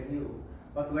the interview.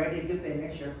 But where did you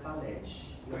finish your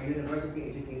college, your university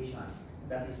education?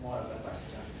 That is more of the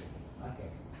question. Okay.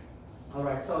 All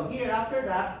right. So here, after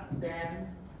that,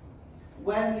 then,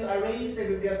 when you arrange the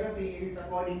bibliography, it is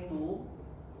according to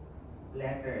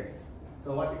letters.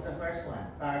 So what is the first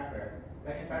one? Carter.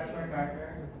 Can you transfer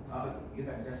Carter? Oh, you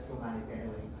can just command it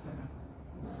anyway.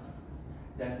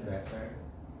 That's better.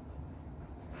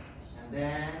 And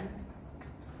then,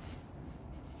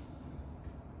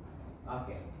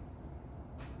 okay.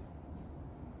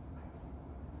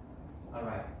 All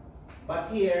right.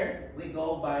 But here, we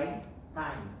go by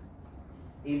time.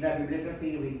 In the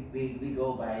bibliography, we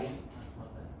go by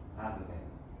alphabet.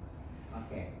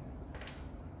 Okay.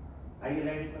 Are you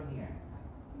learning from here?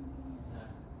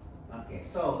 Okay.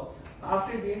 So,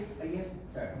 after this, yes,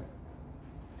 sir.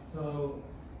 So,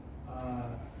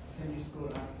 can you scroll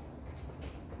up?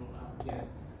 Scroll up. Yes.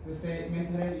 We say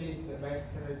mentor is the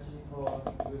best strategy for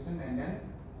situation, and then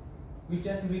we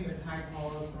just read the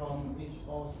title from each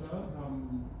author,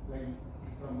 from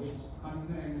each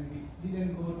content, and we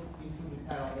didn't go into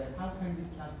detail of that. How can we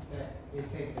trust that they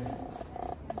say that?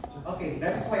 Okay,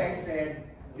 that's why I said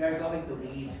you are going to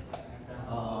read.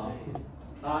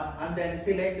 And then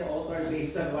select the author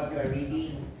based on what you are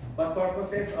reading. But for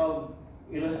purposes of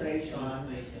illustration,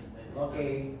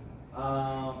 okay,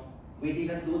 we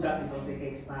didn't do that because it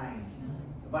takes time.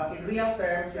 But in real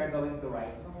terms, you are going to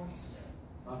write notes.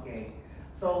 Okay.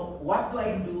 So what do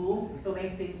I do to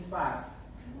make things fast?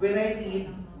 When I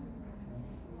read,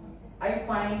 I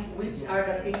find which are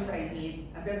the things I need,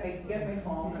 and then I get my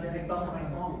phone, and then I talk to my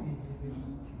phone.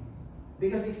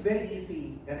 Because it's very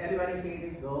easy. Can everybody say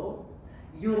this? Go.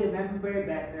 You remember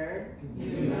better.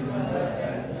 You remember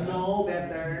better. Know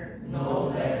better.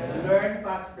 Know better. Learn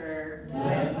faster.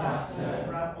 Learn faster.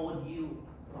 From old you.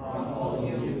 From old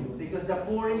you. Because the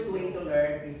poorest way to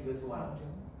learn is visual.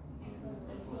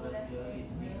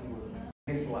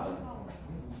 Visual.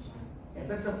 And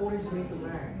that's the poorest way to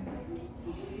learn.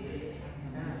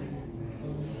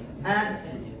 And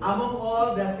among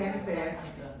all the senses,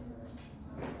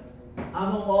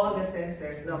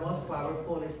 the most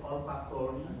powerful is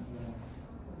olfactory.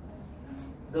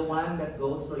 the one that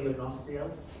goes to your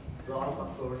nostrils, the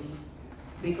olfactory,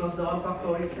 because the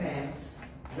olfactory sense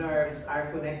nerves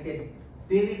are connected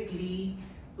directly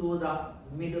to the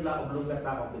medulla oblongata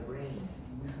of the brain.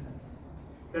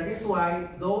 That is why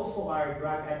those who are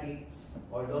drug addicts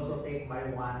or those who take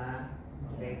marijuana,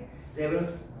 okay, they will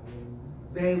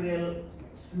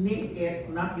sniff it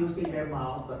not using their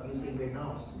mouth but using their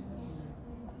nose.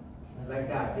 Like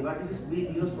that. This is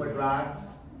being used for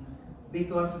drugs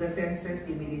because the senses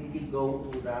immediately go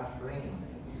to the brain.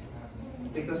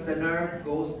 Because the nerve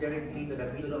goes directly to the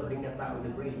medulla oblongata of the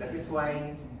brain. That is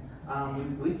why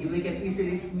we can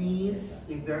easily sneeze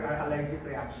if there are allergic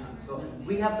reactions. So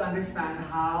we have to understand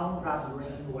how that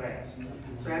brain works.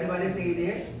 So everybody say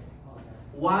this.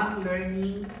 One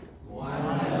learning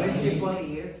principle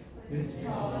is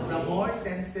the more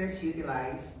senses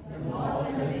utilized, the more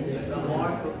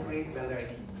concrete the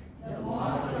learning.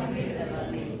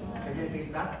 Can you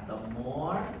repeat that? The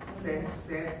more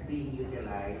senses being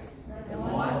utilized, the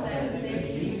more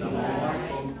concrete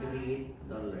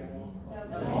the learning.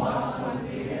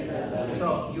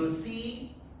 So you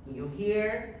see, you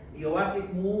hear, you watch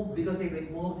it move, because if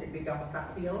it moves, it becomes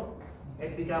tactile.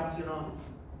 It becomes,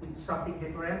 it's something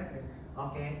different.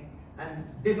 Okay? And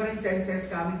different senses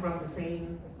coming from the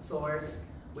same source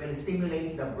will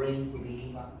stimulate the brain to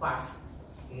be fast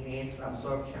in its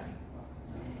absorption.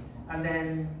 And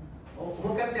then,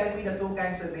 who can tell me the two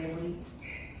kinds of memory?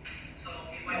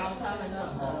 Long-term and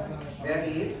short-term. There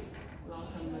is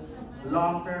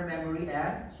long-term memory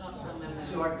and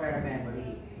short-term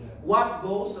memory. What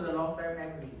goes to the long-term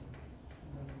memory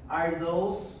are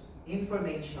those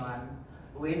information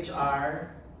which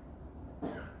are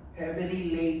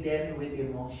heavily laden with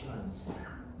emotions.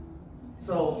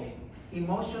 So,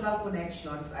 emotional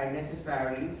connections are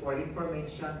necessary for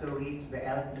information to reach the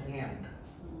LPM.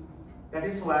 That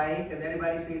is why, can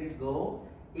everybody say this go?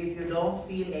 If you don't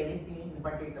feel anything in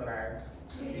particular,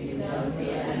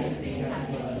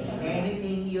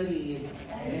 anything you read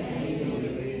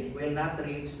will not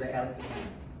reach the LTM.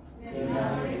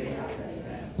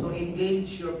 So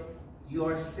engage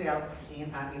yourself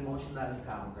in an emotional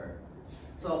encounter.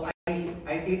 So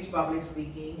I teach public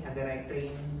speaking and then I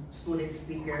train student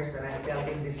speakers and I tell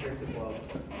them this principle.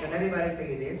 Can everybody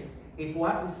say this? If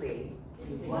what we say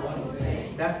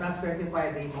does not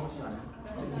specify the emotion,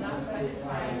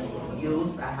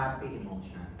 use a happy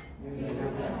emotion.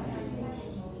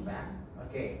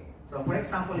 Okay. So for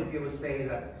example, if you would say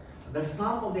that the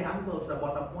sum of the angles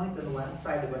about a point on one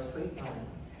side of a straight line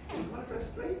equals a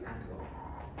straight angle.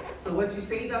 So when you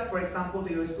say that, for example,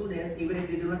 to your students, even if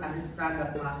they do not understand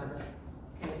that concept,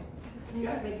 okay, you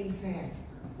are making sense.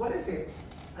 What is it?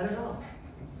 I don't know.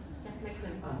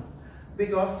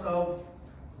 Because of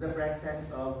the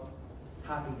presence of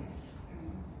happiness.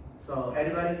 So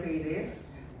everybody say this.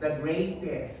 The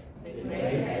greatest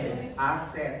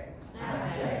asset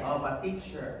of a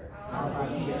teacher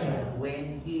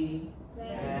when he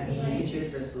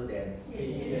teaches the students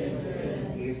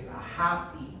is a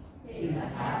happy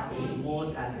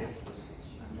mood and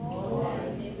disposition.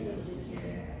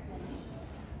 Yes.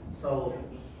 So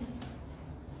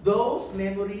those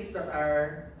memories that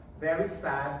are very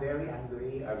sad, very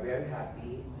angry, or very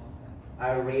happy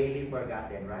are rarely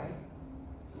forgotten, right?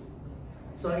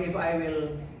 So if I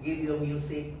will give you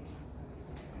music,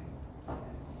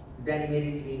 then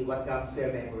immediately what comes to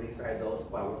your memories are those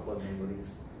powerful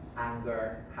memories: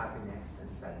 anger, happiness,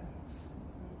 and sadness.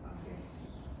 Okay.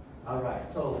 All right.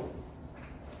 So,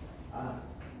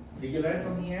 did you learn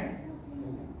from here?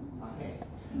 Okay.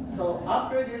 So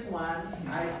after this one,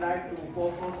 I'd like to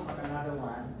focus on another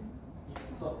one.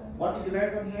 So what did you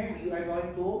learn from here? You are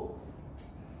going to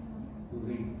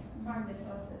read. Farm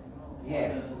resources.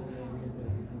 Yes.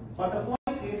 But the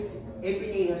point is,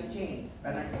 APA has changed.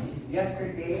 And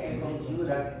yesterday I told you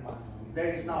that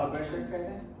there is now a version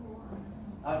 7.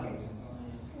 Okay.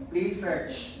 Please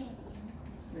search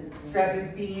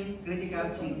 17 critical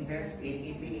changes in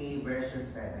EPA version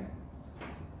 7.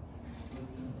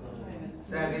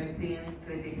 17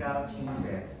 critical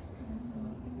changes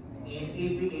in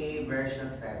EPA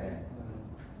version 7.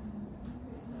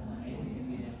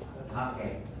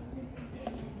 Okay.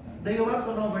 Do you want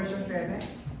to know version 7?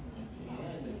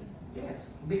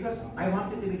 Yes, because I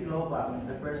want it to be global,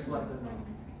 the first one to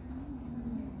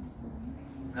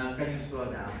know. Can you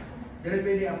scroll down? There is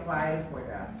really a file for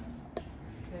that.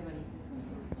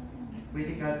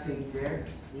 Critical changes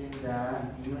in the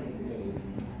UAA.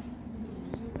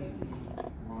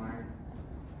 More.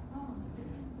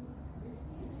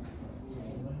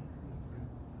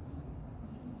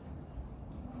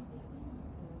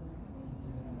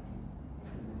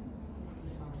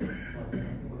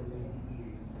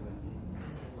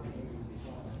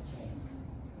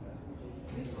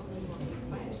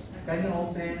 Can you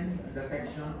open the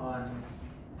section on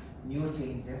new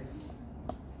changes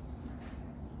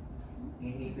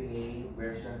in EPA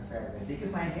version 7? Did you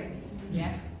find it?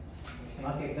 Yes.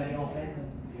 Okay, can you open?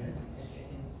 Yes.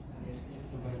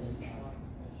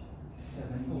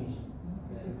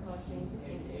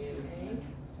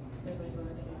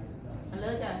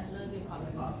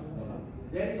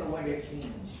 There is a word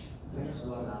change. Can you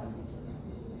slow down?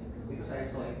 Because I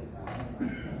saw it.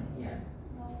 Yeah.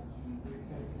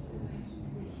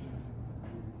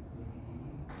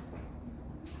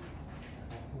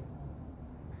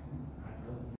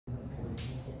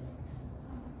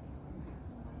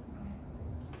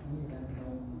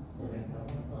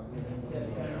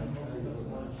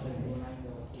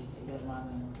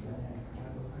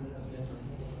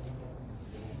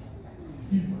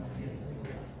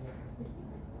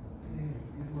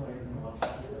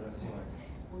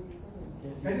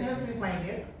 Can you help me find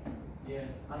it? Yeah.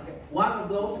 Okay. One of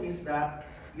those is that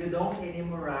you don't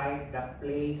anymore write the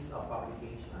place of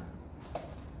publication.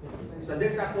 So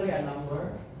there's actually a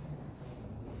number.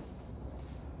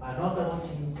 Notable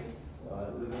changes.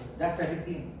 That's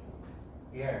 17.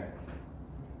 Here.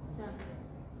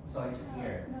 So it's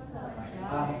here.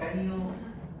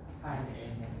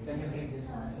 Can you read this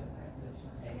one?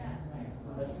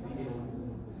 Let's video.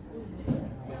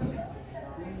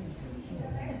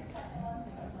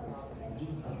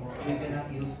 You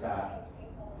cannot use that.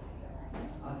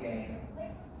 Okay.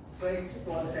 So it's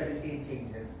called 17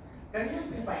 changes. Can you help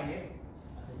me find it?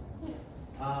 Yes.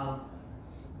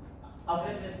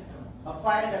 A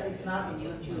file that is not in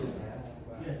YouTube.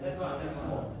 Yes, that's one.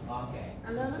 Okay.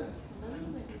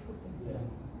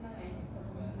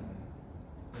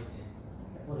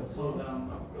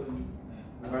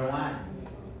 Number 1.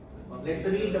 Let's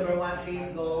read number 1.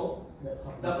 Please go.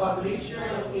 The publisher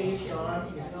location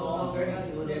is no longer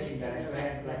included in the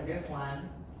reference like this one.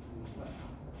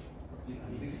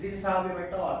 Because this is how we were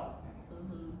taught.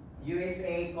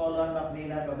 USA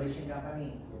Macmillan Publishing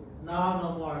Company. Now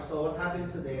no more. So what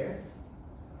happens to this?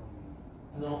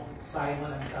 No,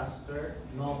 Simon and Schuster.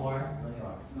 No more New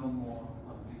York. No more.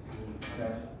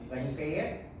 Okay. Can you say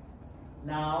it?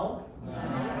 Now,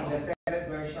 in the 7th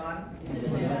version, we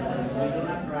do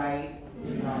not write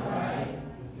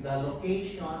the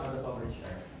location of the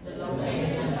publisher. The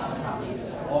location of the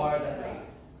publisher. Or the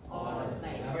place. Or the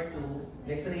place. Number 2,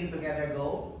 let's read together,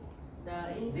 go.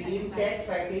 The in-text in-text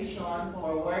citation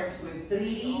for works with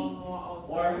 3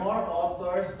 or more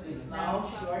authors is now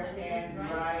shortened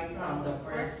right from the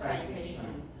first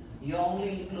citation. You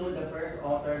only include the first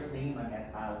author's name and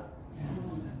et al.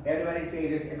 Everybody say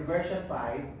this in version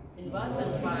 5. In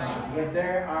version 5, If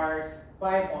there are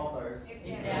 5 authors, if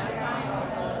there are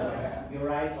 5 authors, you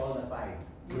write all the 5.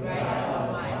 you write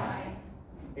all 5.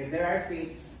 If there are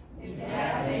 6, If there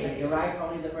are 6, you write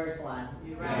only the first one.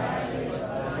 you write only the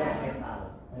first Then one. et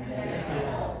al. And then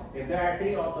If there are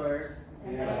 3 authors,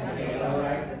 you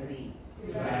write the 3.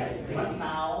 you write 3. But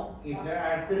now, if there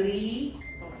are 3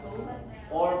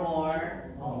 or more,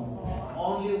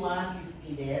 only one is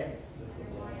needed,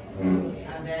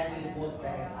 and then we put the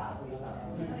et al.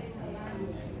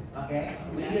 Okay?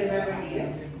 Will you remember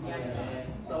this?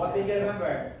 So what will you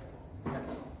remember?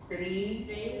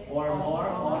 3 or more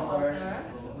authors,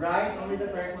 write only the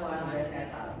first one, then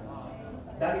et al.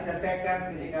 That is the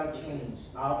second critical change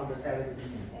out of the 17.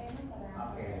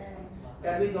 Okay.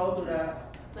 Can we go to the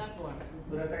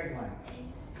third one?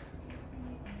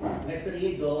 Let's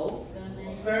read go.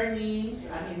 Surnames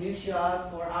and initials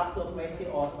for up to 20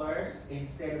 authors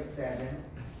instead of 7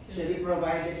 should be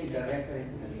provided in the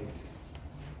reference list.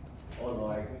 Oh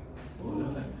Lord.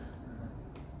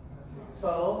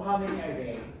 So, how many are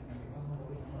they?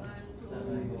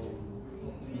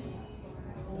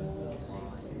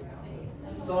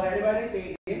 So, everybody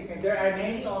say this. If there are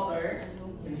many authors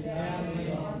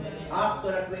up to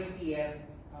the 20th,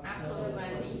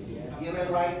 you will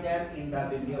write them in the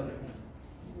bibliography.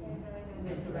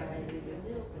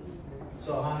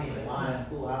 So, how many? 1,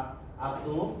 2, up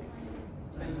to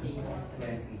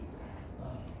 20.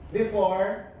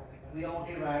 Before, we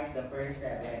only write the first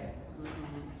 7.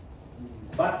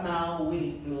 But now,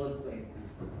 we include 20.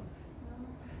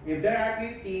 If there are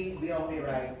 50, we only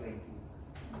write 20.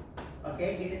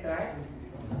 Okay, get it right?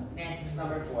 Next,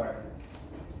 number 4.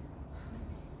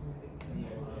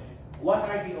 What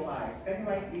are DOIs? Can you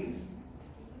write this?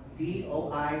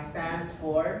 DOI stands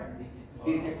for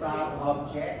Digital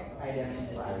Object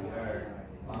Identifier.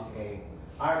 Okay.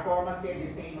 Our format here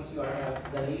is the same as yours.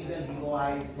 The label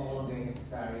DOI is no longer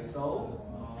necessary. So,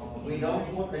 we don't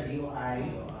put the DOI.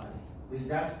 We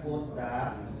just put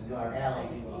the URL.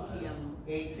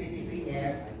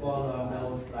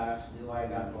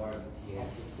 https://doi.org.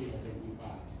 Yes.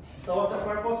 So what's the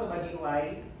purpose of a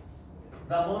DOI?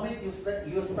 The moment you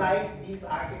cite this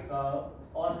article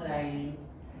online,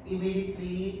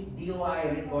 immediately DOI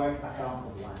records a count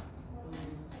of 1.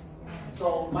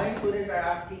 So my students are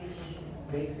asking me,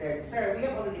 they said, sir, we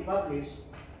have already published,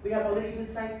 we have already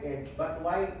been cited, but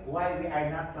why we are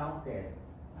not counted?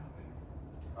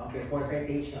 Okay, for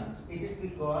citations. It is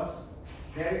because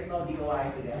there is no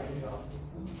DOI to the article.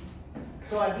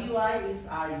 So a DOI is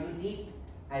a unique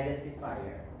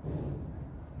identifier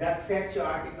that sets your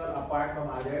article apart from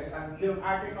others, and your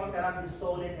article cannot be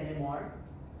stolen anymore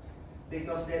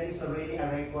because there is already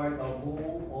a record of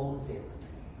who owns it.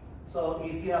 So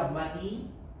if you have money,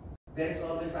 there is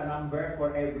always a number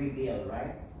for every bill,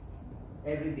 right?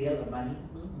 Every bill of money,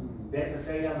 there's a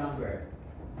serial number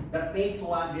that makes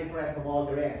one different from all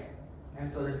the rest.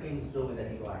 And so the same is true with the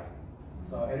DOI.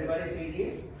 So everybody say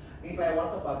this: if I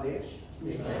want to publish,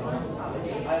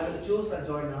 I will choose a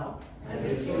journal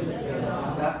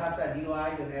that has a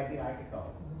DOI in every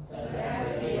article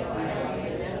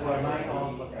for my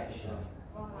own protection.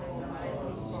 Alright.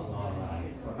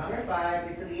 So number 5,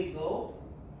 let's read, go.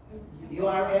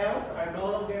 URLs are no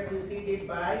longer preceded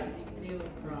by retrieve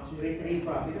from.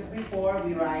 Because before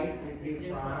we write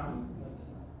retrieve from,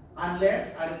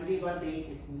 unless a retrieval date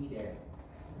is needed.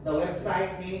 The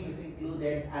website name is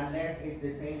included unless it's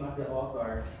the same as the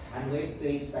author and web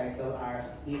page title are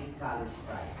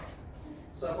italicized.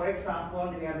 So for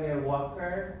example, we have here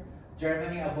Walker,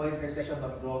 Germany avoids recession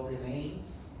but growth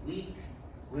remains weak,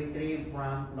 retrieve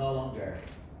from, no longer.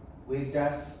 We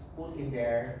just put in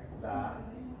there the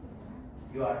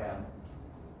URL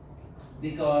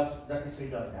because that is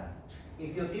redundant.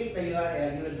 If you click the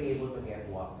URL, you will be able to get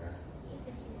Walker.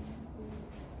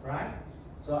 Right?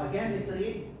 So again, let's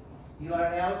read.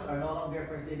 URLs are no longer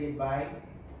preceded by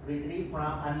retrieve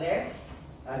from unless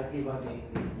a retrieval date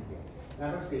is needed.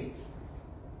 Number 6.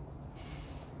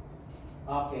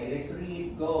 Okay, let's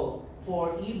read, go.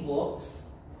 For ebooks,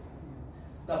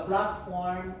 the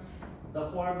platform, the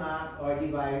format or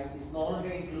device is no longer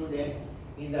included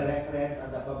in the reference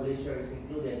and the publisher is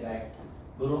included, like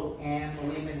Brook M,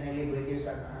 Women and British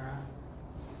and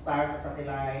Start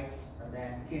Satellites, and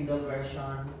then Kindle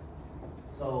version.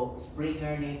 So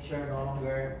Springer, Nature, no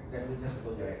longer, then we just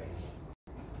go directly.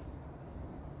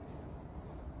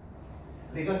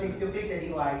 Because if you click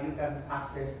the UI, you can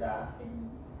access the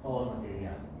whole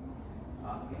material.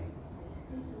 Okay.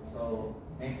 So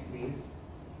next please.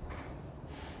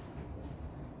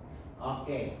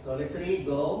 Okay, so let's read,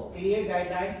 go. Clear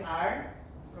guidelines are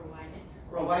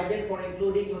provided for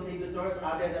including contributors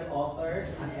other than authors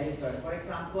and editors. For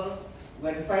example,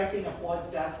 when citing a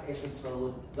podcast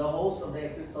episode, the host of the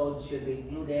episode should be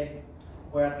included.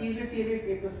 For a TV series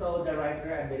episode, the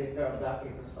writer and director of that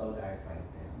episode are cited.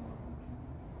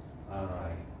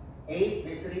 Alright. 8,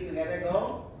 let's read together,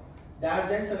 go.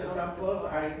 Dozens of examples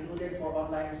are included for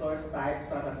online source types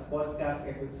such as podcast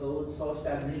episodes,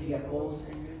 social media posts,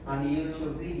 and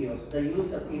YouTube videos. The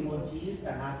use of emojis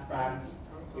and hashtags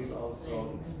is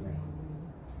also explained.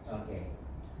 Okay.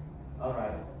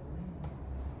 Alright.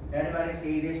 Everybody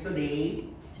say this today.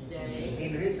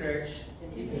 In research,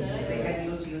 they can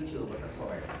use YouTube as a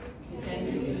source.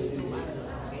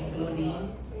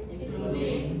 Including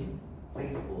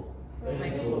Facebook.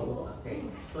 Okay.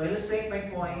 To illustrate my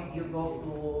point, you go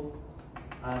to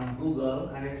Google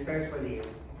and then search for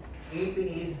this.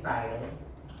 APA style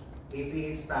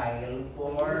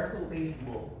for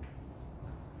Facebook.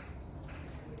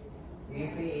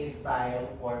 APA style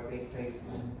for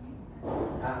Facebook.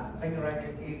 Can you write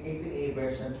it? APA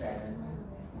version 7.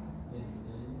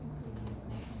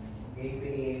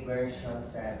 APA version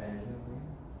 7.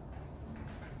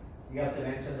 You have to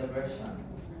mention the version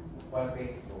for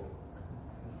Facebook.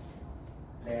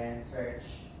 Then search.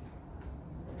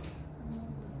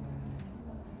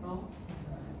 No,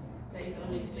 there is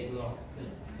only 6.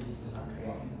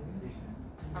 Okay.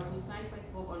 Have you signed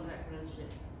Facebook on reference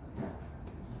sheet?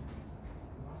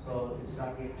 So it's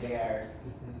not yet there.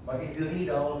 But if you read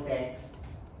the whole text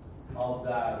of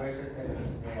the version 7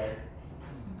 is there.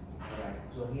 Alright.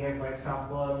 So here, for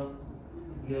example,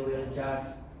 you will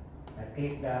just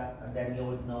click that and then you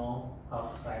would know how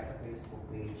to start a Facebook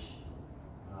page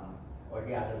or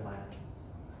the other one.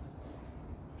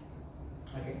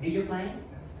 Okay, did you find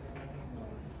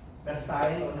the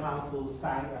style on how to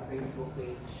start a Facebook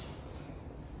page?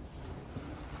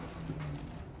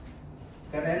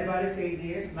 Can everybody say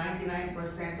this?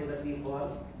 99% of the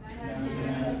people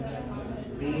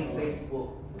read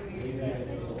Facebook.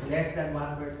 Less than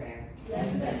 1%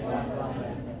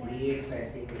 read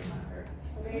scientific matter.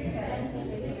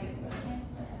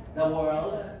 The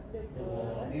world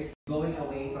is going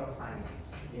away from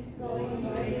science. Yes.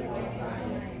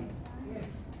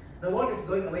 The world is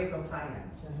going away from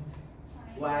science.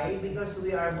 Why? Because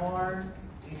we are more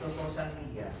into social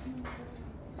media.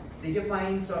 Did you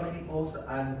find so many posts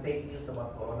and fake news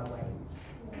about coronavirus?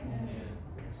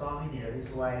 So many. That is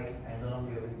why I no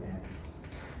longer with them.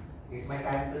 It's my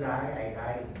time to die. I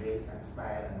die in grace and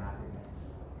style and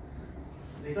happiness.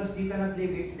 Because you cannot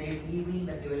live its name believing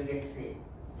that you will get sick.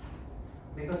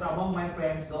 Because among my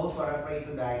friends, those who are afraid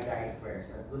to die died first.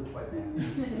 Good for them.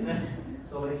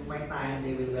 So when it's my time,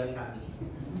 they will welcome me.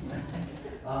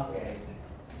 Okay.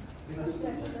 Because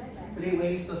 3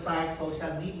 ways to cite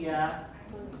social media.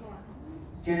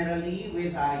 Generally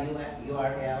with a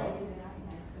URL,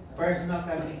 personal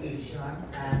communication,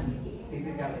 and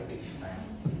typical page time.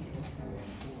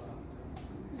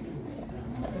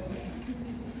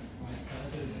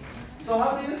 So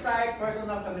how do you cite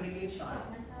personal communication?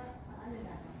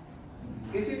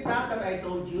 Is it not that I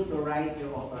told you to write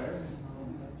your authors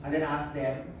and then ask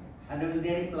them, and then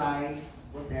they reply,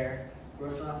 put their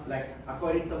personal, like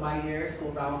according to my years,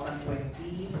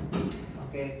 2020,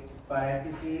 okay,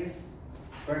 parentheses,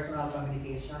 personal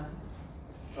communication.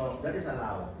 So that is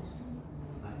allowed.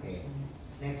 Okay.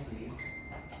 Next, please.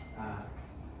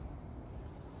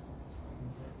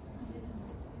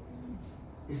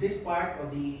 Is this part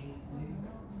of the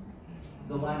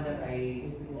one that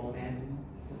I opened?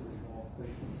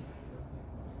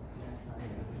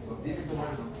 So this is the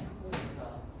one.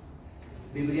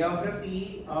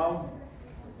 Bibliography of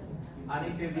an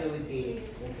interview with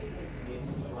AIDS.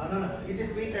 Oh, no. This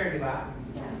is Twitter, di ba?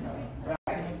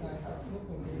 Right?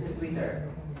 This is Twitter.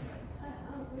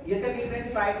 You can even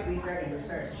cite Twitter in your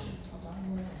search.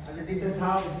 And this is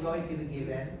how it's going to be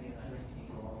given.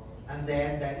 And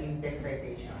then the in-text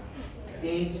citation.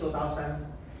 Page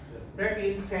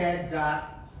 2013 said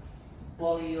that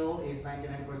polio is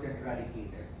 99%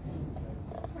 eradicated.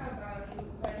 How about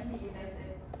when he does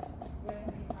it, when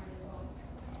he finds it all?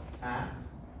 Huh?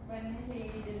 When he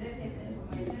deletes his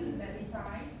information that he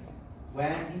signed?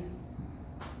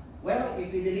 Well,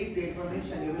 if you delete the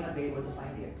information, you will not be able to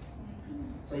find it.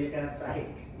 So you cannot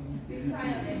cite.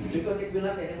 Because it will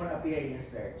not anymore appear in your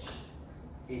search.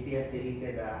 If he has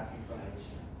deleted the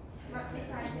information. But he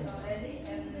signed it already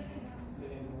and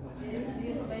the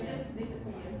information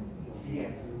disappeared. Yes.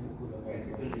 Yes,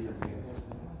 it will disappear.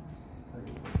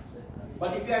 But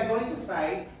if you are going to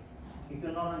cite, it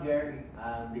will no longer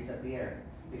disappear.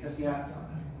 Because you have,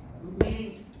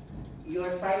 meaning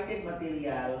your cited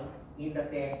material in the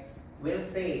text will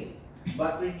stay.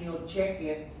 But when you check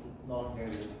it, no longer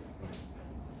will stay.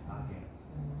 Okay.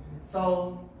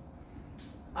 So,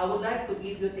 I would like to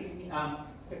give you technique.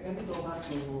 Can we go back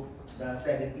to the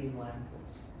 17 ones?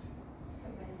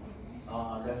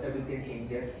 The 17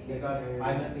 changes, because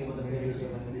I must be able to produce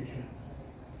it.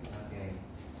 Okay.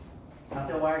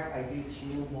 Afterwards, I teach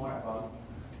you more about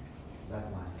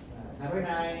that one. Number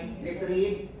 9, let's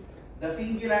read. The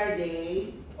singular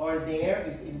they or there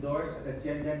is endorsed as a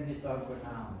gender neutral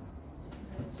pronoun.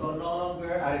 So no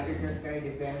longer a researcher's career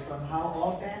depends on how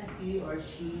often he or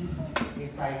she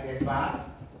is cited, but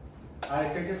a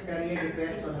researcher's career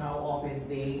depends on how often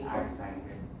they are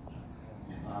cited.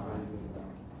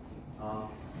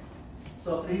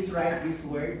 So please write these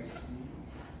words.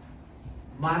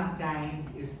 Mankind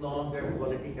is no longer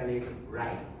politically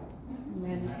right.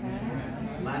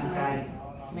 Mankind.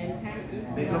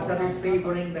 Because that is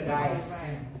favoring the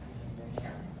guys.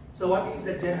 So what is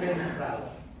the gender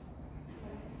neutral?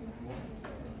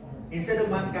 Instead of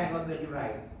mankind, what will you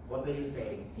write? What will you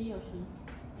say? He or she.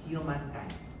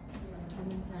 Humankind.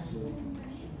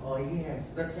 Humankind. Oh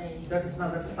yes, that is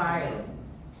not the style.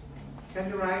 Can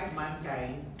you write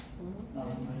mankind?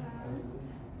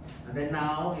 And then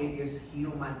now it is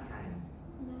humankind.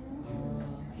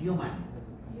 Human.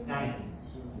 Kind.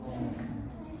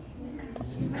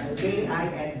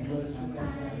 K-I-N.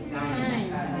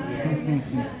 Kind.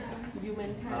 Yes.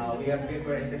 Humankind. We have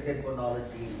differences in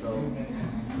phonology. So,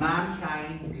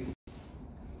 mankind,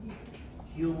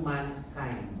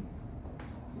 humankind.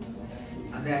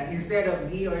 And then instead of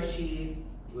he or she,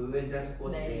 we will just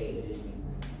put they.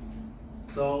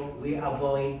 So we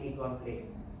avoid a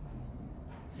conflict.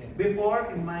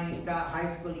 Before, in my high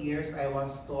school years, I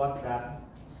was taught that,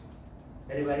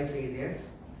 everybody say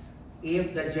this,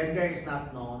 if the gender is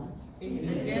not known,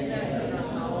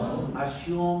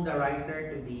 assume the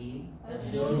writer to be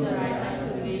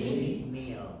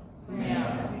male.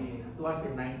 It was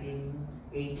in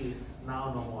 1980s,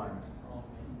 now no more.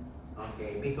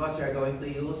 Okay, because we are going to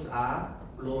use a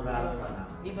plural pronoun.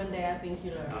 Even they are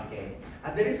singular. Okay.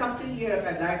 And there is something here that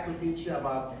I'd like to teach you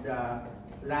about the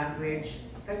language.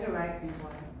 Can you write this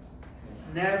one?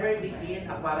 Never begin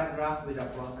a paragraph with a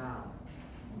pronoun.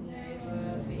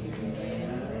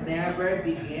 Never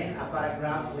begin a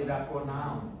paragraph with a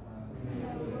pronoun.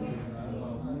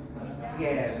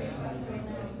 Yes.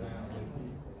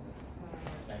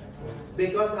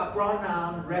 Because a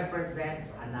pronoun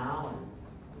represents a noun.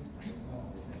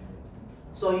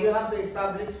 So you have to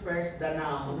establish first the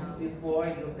noun before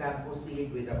you can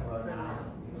proceed with the pronoun.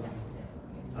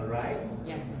 Alright?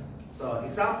 Yes. So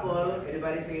example,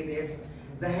 everybody say this.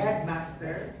 The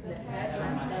headmaster The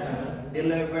headmaster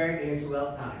delivered his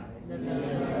welcome.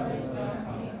 delivered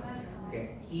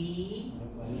Okay. He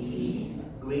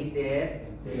greeted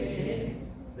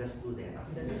the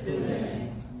students. the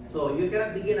students. So you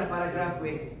cannot begin a paragraph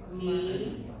with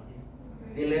he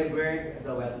delivered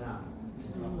the welcome.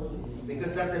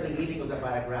 Because that's the beginning of the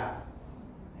paragraph.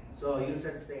 So you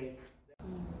should say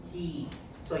he.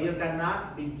 So you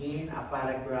cannot begin a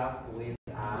paragraph with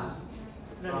a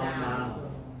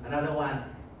pronoun. Another one,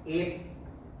 it,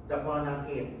 the pronoun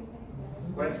it.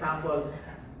 For example,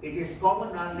 it is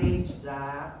common knowledge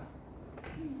that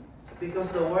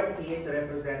because the word it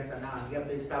represents a noun, you have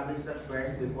to establish that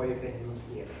first before you can use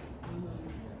it.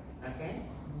 Okay?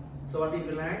 So what did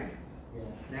we learn?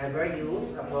 Never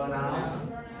use a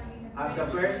pronoun as the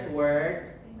first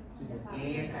word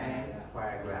in a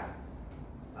paragraph.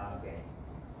 Okay.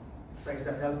 So is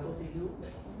that helpful to you?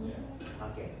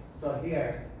 Okay. So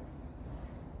here,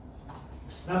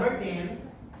 number 10,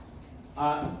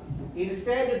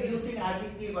 instead of using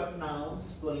adjective as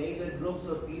nouns to label groups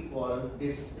of people,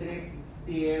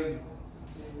 descriptive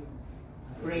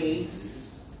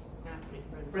phrases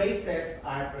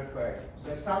are preferred.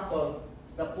 So example,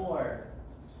 the poor,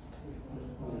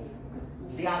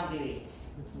 the ugly,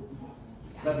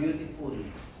 the beautiful.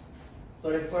 To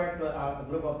refer to a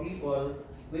group of people,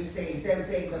 we say, instead of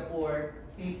saying the poor,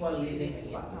 people living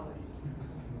in poverty.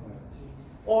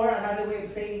 Or another way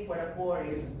of saying for the poor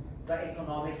is the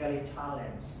economically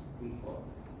challenged people.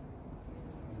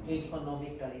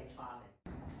 Economically challenged.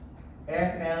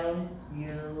 F-L-U-I-D.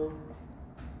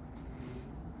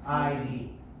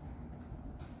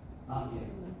 Okay.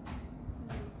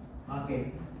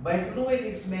 Okay. By fluid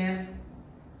is meant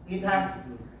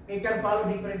it can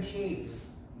follow different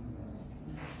shapes.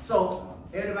 So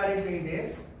everybody say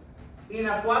this. In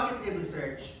a quantitative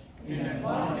research, you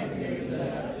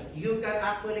can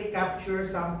actually capture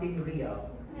something real.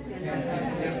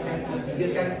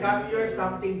 You can capture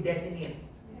something definite.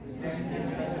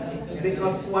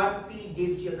 Because quantity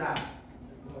gives you that.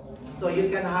 So you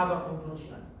can have a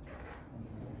conclusion.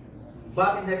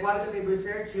 But in the qualitative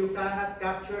research, you cannot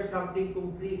capture something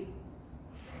concrete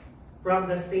from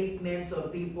the statements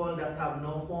of people that have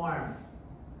no form.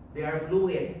 They are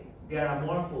fluid. They are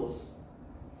amorphous.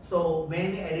 So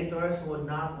many editors would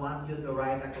not want you to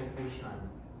write a conclusion.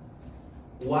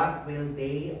 What will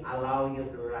they allow you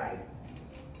to write?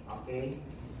 Okay?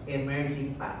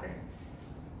 Emerging patterns.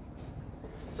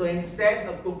 So instead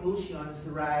of conclusions,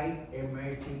 write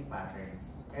emerging patterns.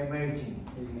 Emerging.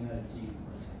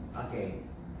 Okay.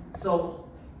 So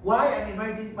why an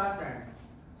emerging pattern?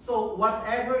 So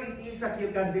whatever it is that you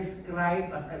can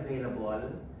describe as available,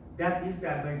 that is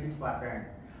the emerging pattern.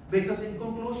 Because in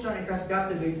conclusion, it has got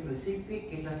to be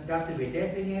specific, it has got to be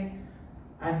definite,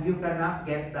 and you cannot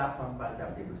get that from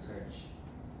qualitative research.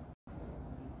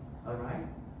 Alright?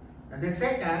 And then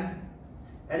second,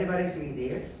 everybody say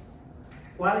this,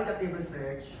 qualitative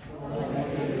research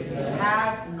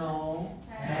has no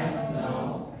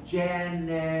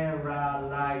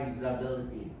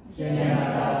generalizability.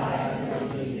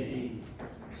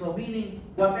 So meaning,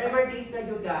 whatever data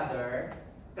you gather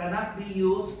cannot be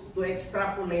used to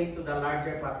extrapolate to the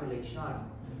larger population.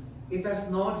 It has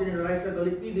no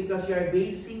generalizability because you are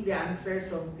basing the answers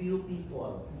from few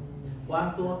people.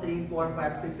 1, 2, 3, 4,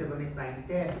 5, 6, 7, 8, 9,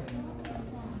 10.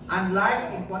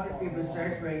 Unlike in quantitative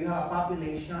research where you have a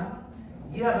population,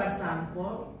 you have a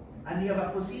sample, and you have a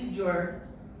procedure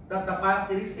that the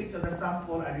characteristics of the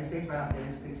sample are the same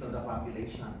characteristics of the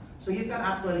population. So you can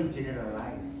actually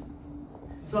generalize.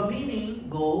 So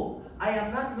meaning, I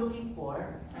am not looking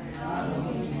for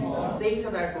things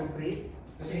that are concrete,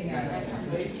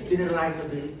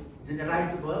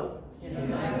 generalizable,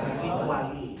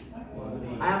 equally.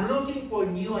 I am looking for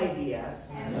new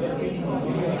ideas,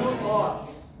 new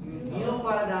thoughts, new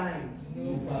paradigms,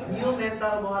 new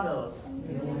mental models,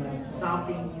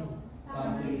 something new.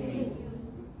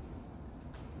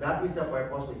 That is the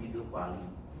purpose when you do quali.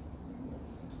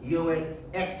 You will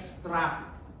extract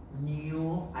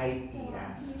new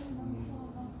ideas.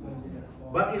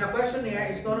 But in a questionnaire,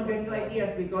 it's no longer new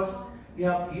ideas because you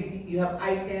have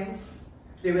items.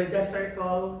 They will just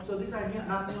circle. So these are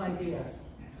not new ideas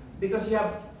because you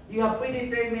have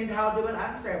predetermined how they will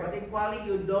answer. But in quali,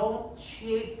 you don't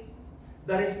shape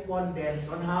the respondents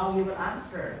on how he will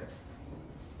answer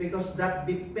because that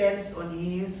depends on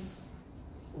his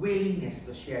willingness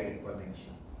to share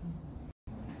information.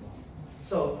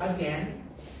 So again,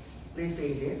 please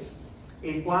say this.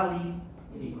 In quali,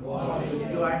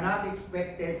 you are not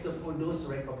expected to produce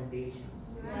recommendations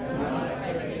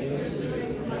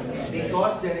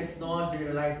because there is no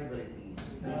generalizability.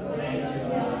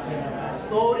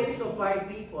 Stories of 5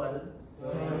 people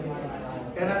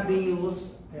cannot be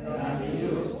used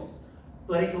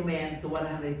to recommend to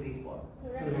 100 people.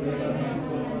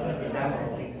 It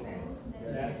doesn't make sense.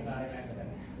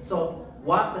 So,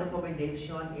 what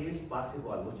recommendation is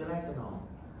possible? Would you like to know?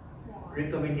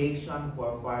 Recommendation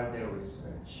for further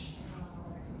research.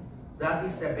 That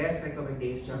is the best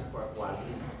recommendation for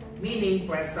quality. Meaning,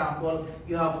 for example,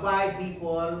 you have 5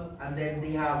 people and then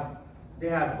they have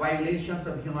violations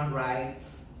of human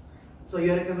rights. So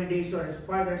your recommendation is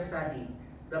further study.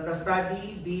 That the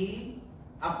study be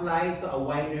applied to a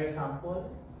wider sample,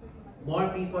 more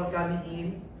people coming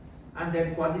in, and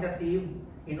then quantitative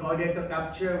in order to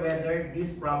capture whether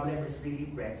this problem is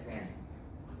really present.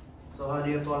 So how do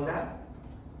you call that?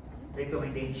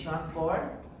 Recommendation for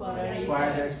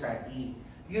further study.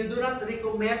 You do not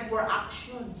recommend for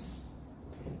actions.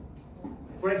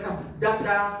 For example,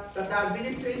 that the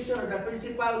administration or the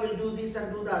principal will do this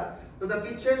and do that. That the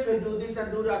teachers will do this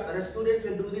and do that. That the students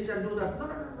will do this and do that.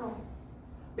 No.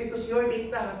 Because your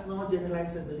data has no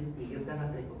generalizability. You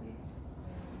cannot recommend.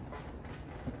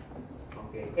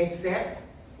 Okay. Except,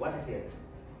 what is it?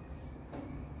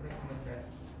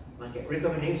 Okay.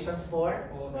 Recommendations for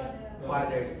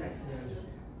further study.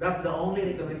 That's the only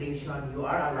recommendation you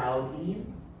are allowed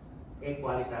in a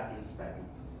qualitative study.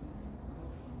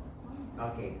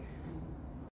 Okay.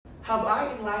 Have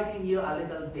I enlightened you a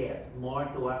little bit more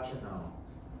to what you know?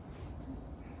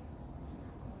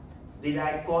 Did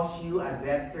I cause you a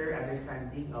better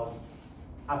understanding of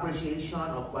appreciation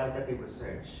of qualitative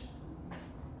research?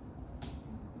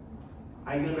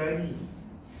 Are you learning?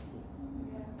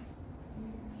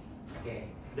 Okay.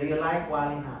 Do you like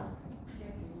quali now?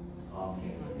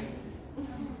 Okay.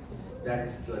 That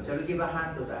is good. Shall we give a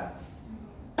hand to that?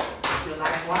 If you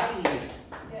like quali?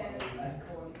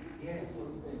 Yes.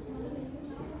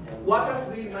 What has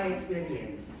been my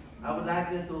experience? I would like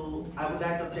to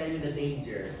tell you the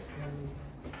dangers.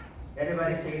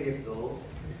 Everybody say this, go.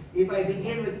 If I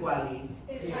begin with quali,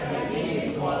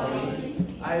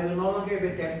 I will no longer be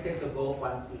tempted to go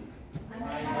quanti.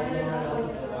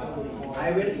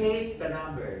 I will hate the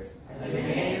numbers.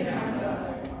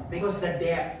 Because the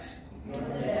depth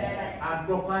and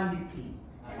profundity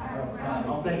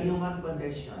of the human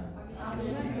condition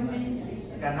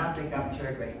cannot be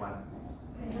captured by quanti.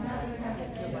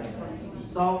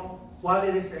 So,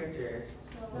 quality researchers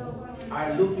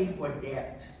are looking for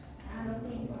depth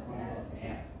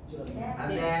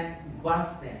and then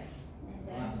vastness,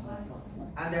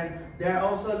 and then they're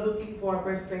also looking for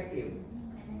perspective,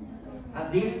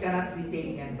 and this cannot be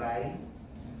taken by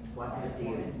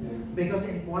quantitative because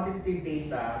in quantitative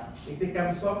data it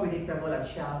becomes so predictable and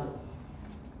shallow.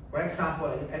 For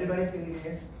example, everybody say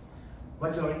this: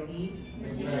 majority,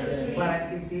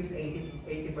 parenthesis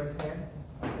 80%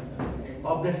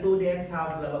 of the students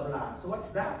have blah blah blah. So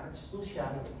what's that? That's too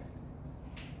shallow.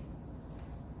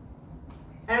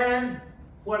 And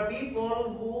for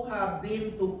people who have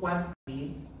been to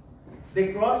quantity,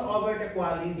 they cross over the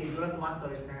quality, they do not want to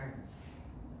return.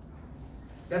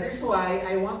 That is why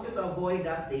I want you to avoid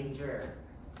that danger.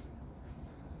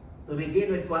 To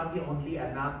begin with quantity only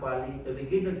and not quality. To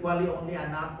begin with quality only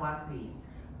and not quantity.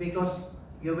 Because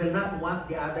you will not want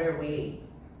the other way.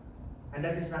 And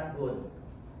that is not good.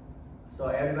 So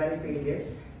everybody say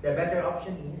this. The better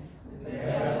option is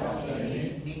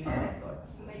mixed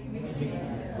methods.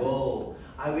 Go.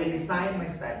 I will design my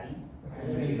study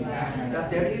that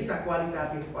there is a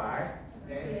qualitative part,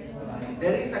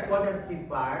 there is a quantitative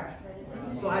part,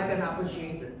 so I can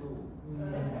appreciate the two.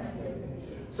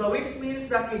 So which means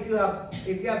that if you have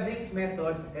mixed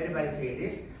methods, everybody say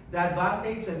this, the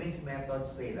advantage of mixed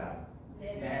methods, say that.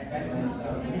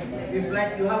 It's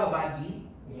like you have a body,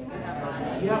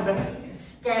 you have the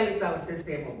skeletal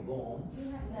system of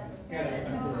bones,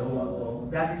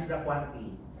 that is the quantity.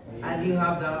 And you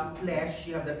have the flesh,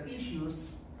 you have the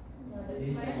tissues,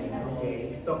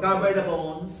 okay, to cover the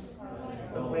bones,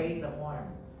 to create the form.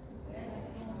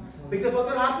 Because what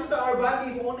will happen to our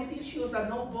body if only tissues and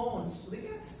no bones? We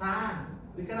cannot stand,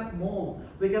 we cannot move,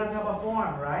 we cannot have a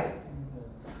form, right?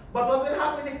 But what will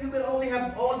happen if you will only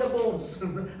have all the bones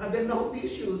and then no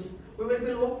tissues? We will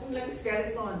be walking like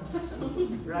skeletons,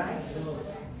 right?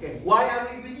 Okay. Why are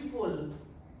we beautiful?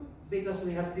 Because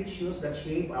we have tissues that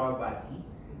shape our body,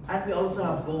 and we also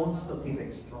have bones to keep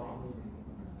it strong.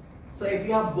 So if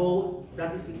you have both,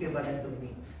 that is equivalent to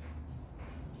mix.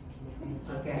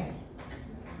 Okay?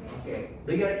 Okay.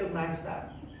 Do you recognize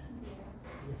that?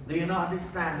 Do you not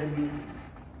understand the beauty?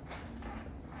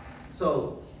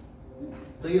 So,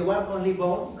 do you want only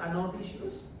bones and no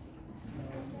tissues?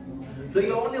 Do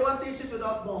you only want tissues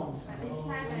without bones? At this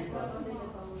time, I thought only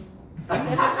the bone.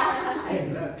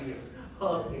 I love you.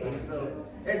 Okay, so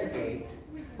it's okay.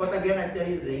 But again, I tell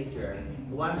you the danger.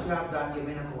 Once you have that, you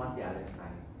may not want the other side.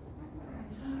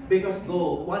 Because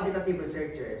quantitative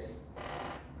researchers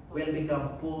will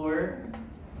become poor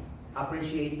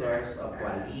appreciators of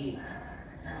quality.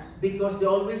 Because they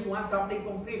always want something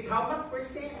concrete. How much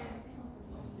percent?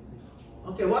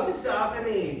 Okay, what is the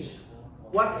average?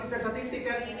 What is the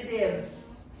statistical evidence?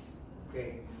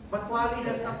 Okay. But quality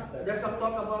does not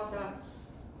talk about that.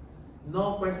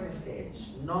 No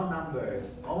percentage, no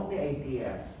numbers, only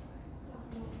ideas.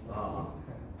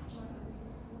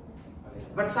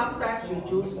 But sometimes you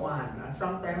choose one, and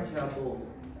sometimes you have both.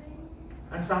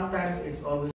 And sometimes it's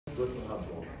always good to have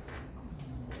both.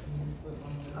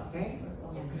 Okay?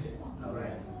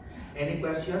 Alright. Any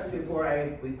questions before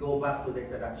we go back to the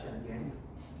introduction again?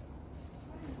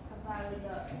 About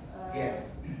the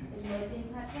Yes. emerging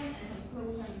pattern and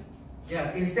conclusion.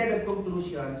 Yeah, instead of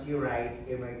conclusions, you write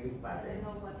emerging I don't patterns.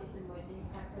 know what is emerging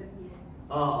pattern here.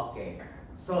 Oh, okay.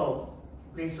 So,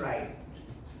 please write.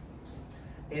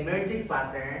 Emerging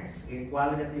patterns in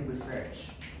qualitative research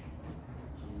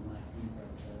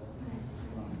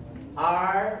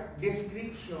are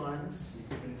descriptions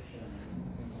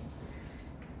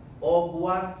of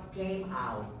what came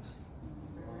out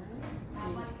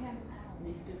What came out?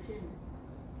 Description.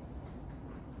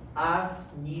 as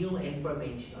new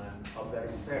information of the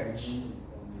research,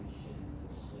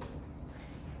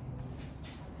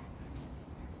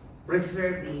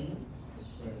 preserving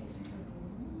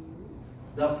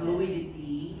the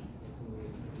fluidity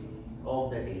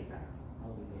of the data.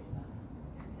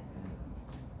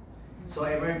 So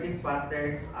emerging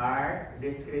patterns are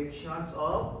descriptions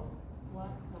of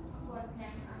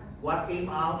what came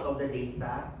out of the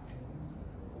data,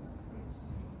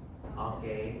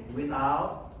 okay,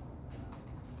 without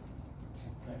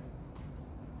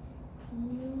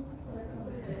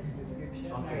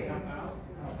Description Okay. come out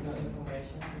of the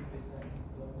information represent.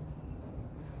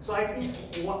 So I think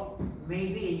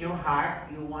maybe in your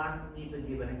heart you want me to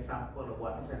give an example of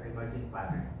what is an emerging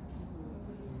pattern.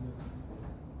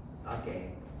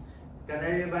 Okay. Can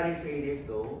everybody say this?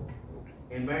 Go.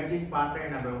 Emerging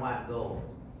pattern number 1. Go.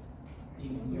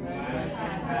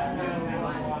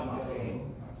 Okay.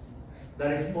 The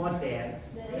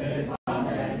respondents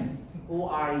who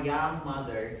are young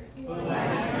mothers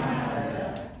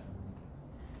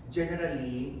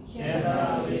generally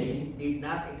did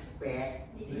not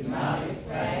expect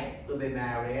to be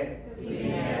married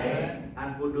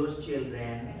and produce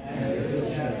children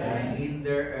in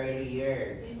their early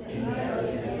years.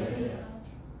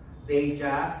 They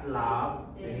just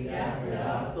love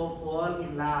to fall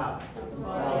in love.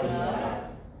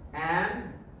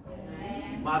 And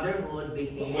motherhood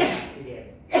became an accident.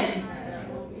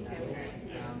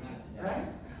 Right?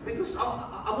 Because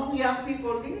among young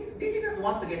people, they did not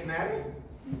want to get married.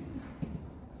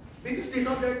 Because they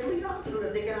know they're too young to do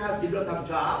that. They don't have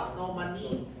jobs, no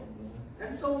money.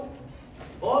 And so,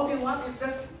 all they want is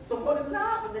just to fall in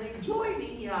love and then enjoy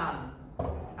being young.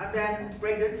 And then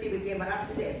pregnancy became an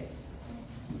accident.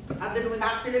 And then when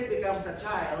accident becomes a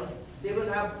child, they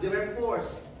were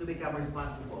forced to become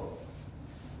responsible.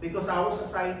 Because our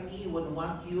society would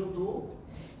want you to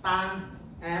stand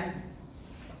and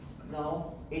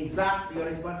exact your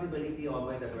responsibility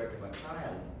over the birth of a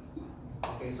child.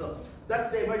 Okay, so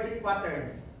that's the emerging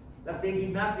pattern. That they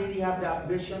did not really have the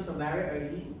ambition to marry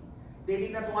early. They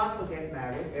did not want to get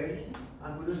married early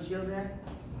and produce children.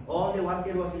 All they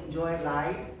wanted was enjoy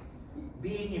life,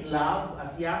 being in love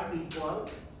as young people,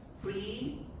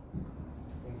 free.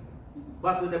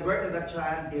 But with the birth of the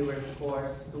child, they were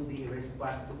forced to be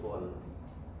responsible.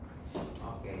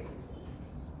 Okay.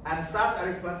 And such a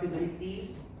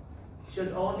responsibility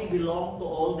should only belong to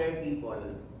older people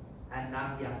and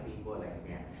not young people like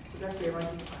them. So that's the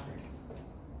emerging patterns.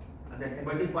 And then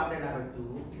emerging pattern number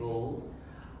 2, go.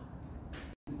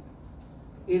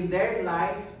 In their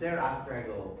life thereafter,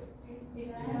 go.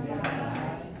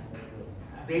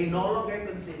 They no longer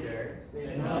consider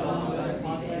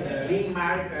being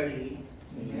married early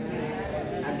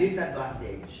And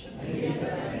disadvantage.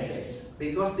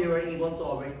 Because they were able to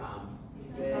overcome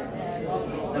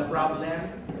the problem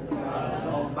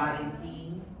of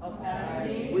parenting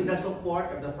with the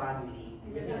support of the family.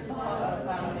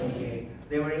 Okay.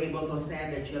 They were able to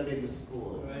send their children to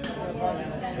school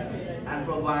and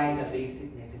provide the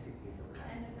basic necessities of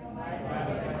life.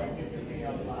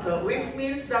 So which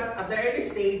means that at the early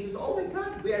stages, oh my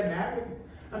God, we are married.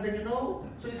 And then so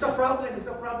it's a problem,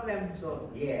 So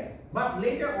yes. But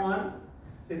later on,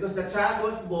 because the child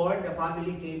was born, the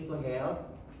family came to help,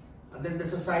 and then the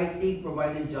society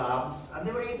provided jobs, and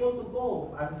they were able to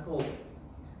go and cope.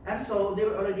 And so they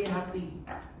were already happy.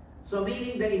 So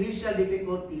meaning the initial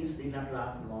difficulties did not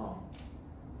last long.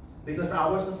 Because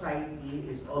our society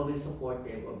is always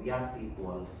supportive of young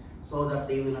people so that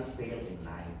they will not fail in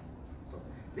life. So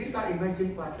these are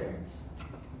emerging patterns.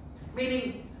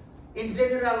 Meaning, in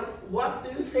general, what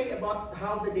do you say about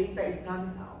how the data is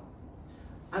coming out?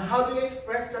 And how do you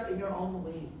express that in your own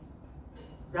way?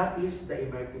 That is the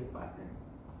emerging pattern.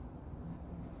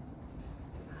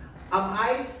 Am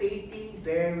I stating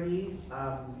very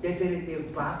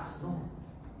definitive facts? No.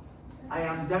 I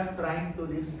am just trying to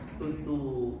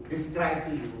describe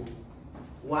to you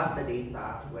what the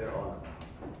data were all about.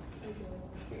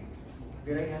 Okay.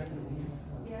 Did I have you?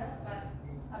 Yes, but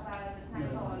about the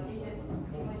title, is it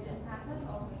emergent pattern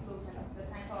or conclusion of the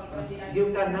title? Or did I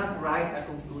You cannot write a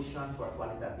conclusion for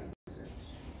qualitative research.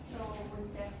 So we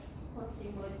just put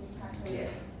emergent pattern?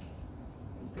 Yes.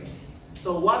 Okay.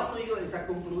 So what to you is a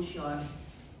conclusion,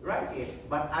 write it,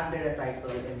 but under the title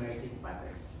Emerging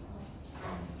Patterns.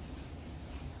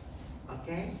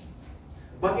 Okay?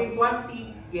 But in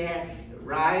quantity, yes,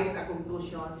 write a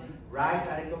conclusion, write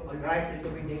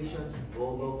recommendations,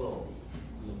 go.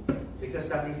 Because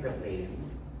that is the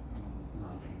place.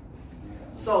 Okay.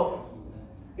 So,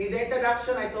 in the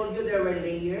introduction, I told you there were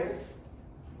layers.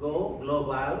 Go,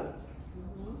 global,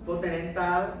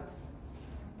 continental,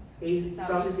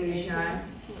 Southeast Asian,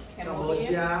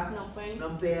 Cambodia,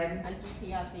 Phnom Penh, and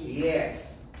GPRC.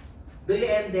 Yes. Do you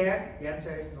end there? The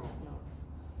answer is no.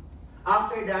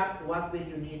 After that, what will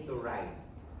you need to write?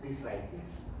 Please write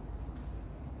this.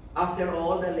 After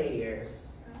all the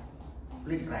layers,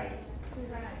 please write.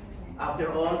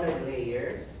 After all the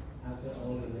layers,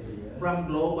 from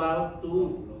global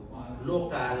to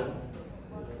local,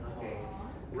 okay,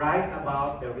 write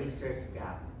about the research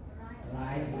gap.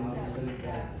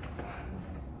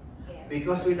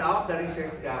 Because without the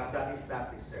research gap, that is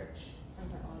not research.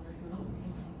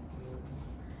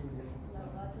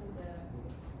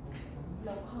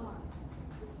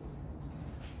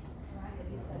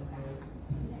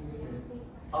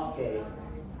 Okay.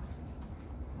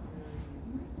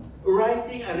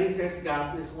 Writing a research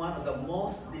gap is one of the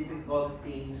most difficult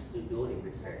things to do in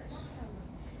research.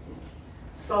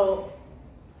 So,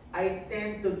 I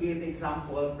tend to give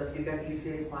examples that you can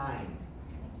easily find.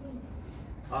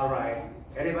 Alright.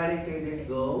 Everybody say this,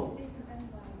 go.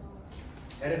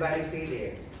 Everybody say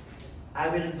this. I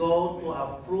will go to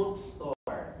a fruit store.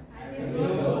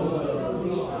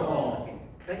 Okay.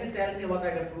 Can you tell me what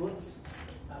are the fruits?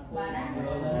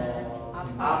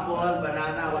 Apple,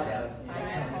 banana, what else?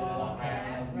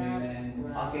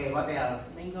 Okay, what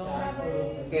else? Mango.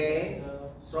 Okay,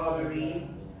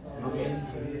 strawberry. Okay.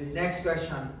 Next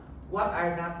question. What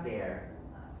are not there?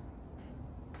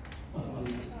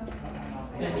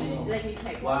 Let me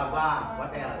check. Guava.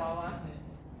 What else?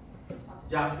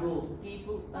 Jackfruit.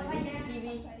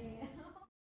 Kiwi.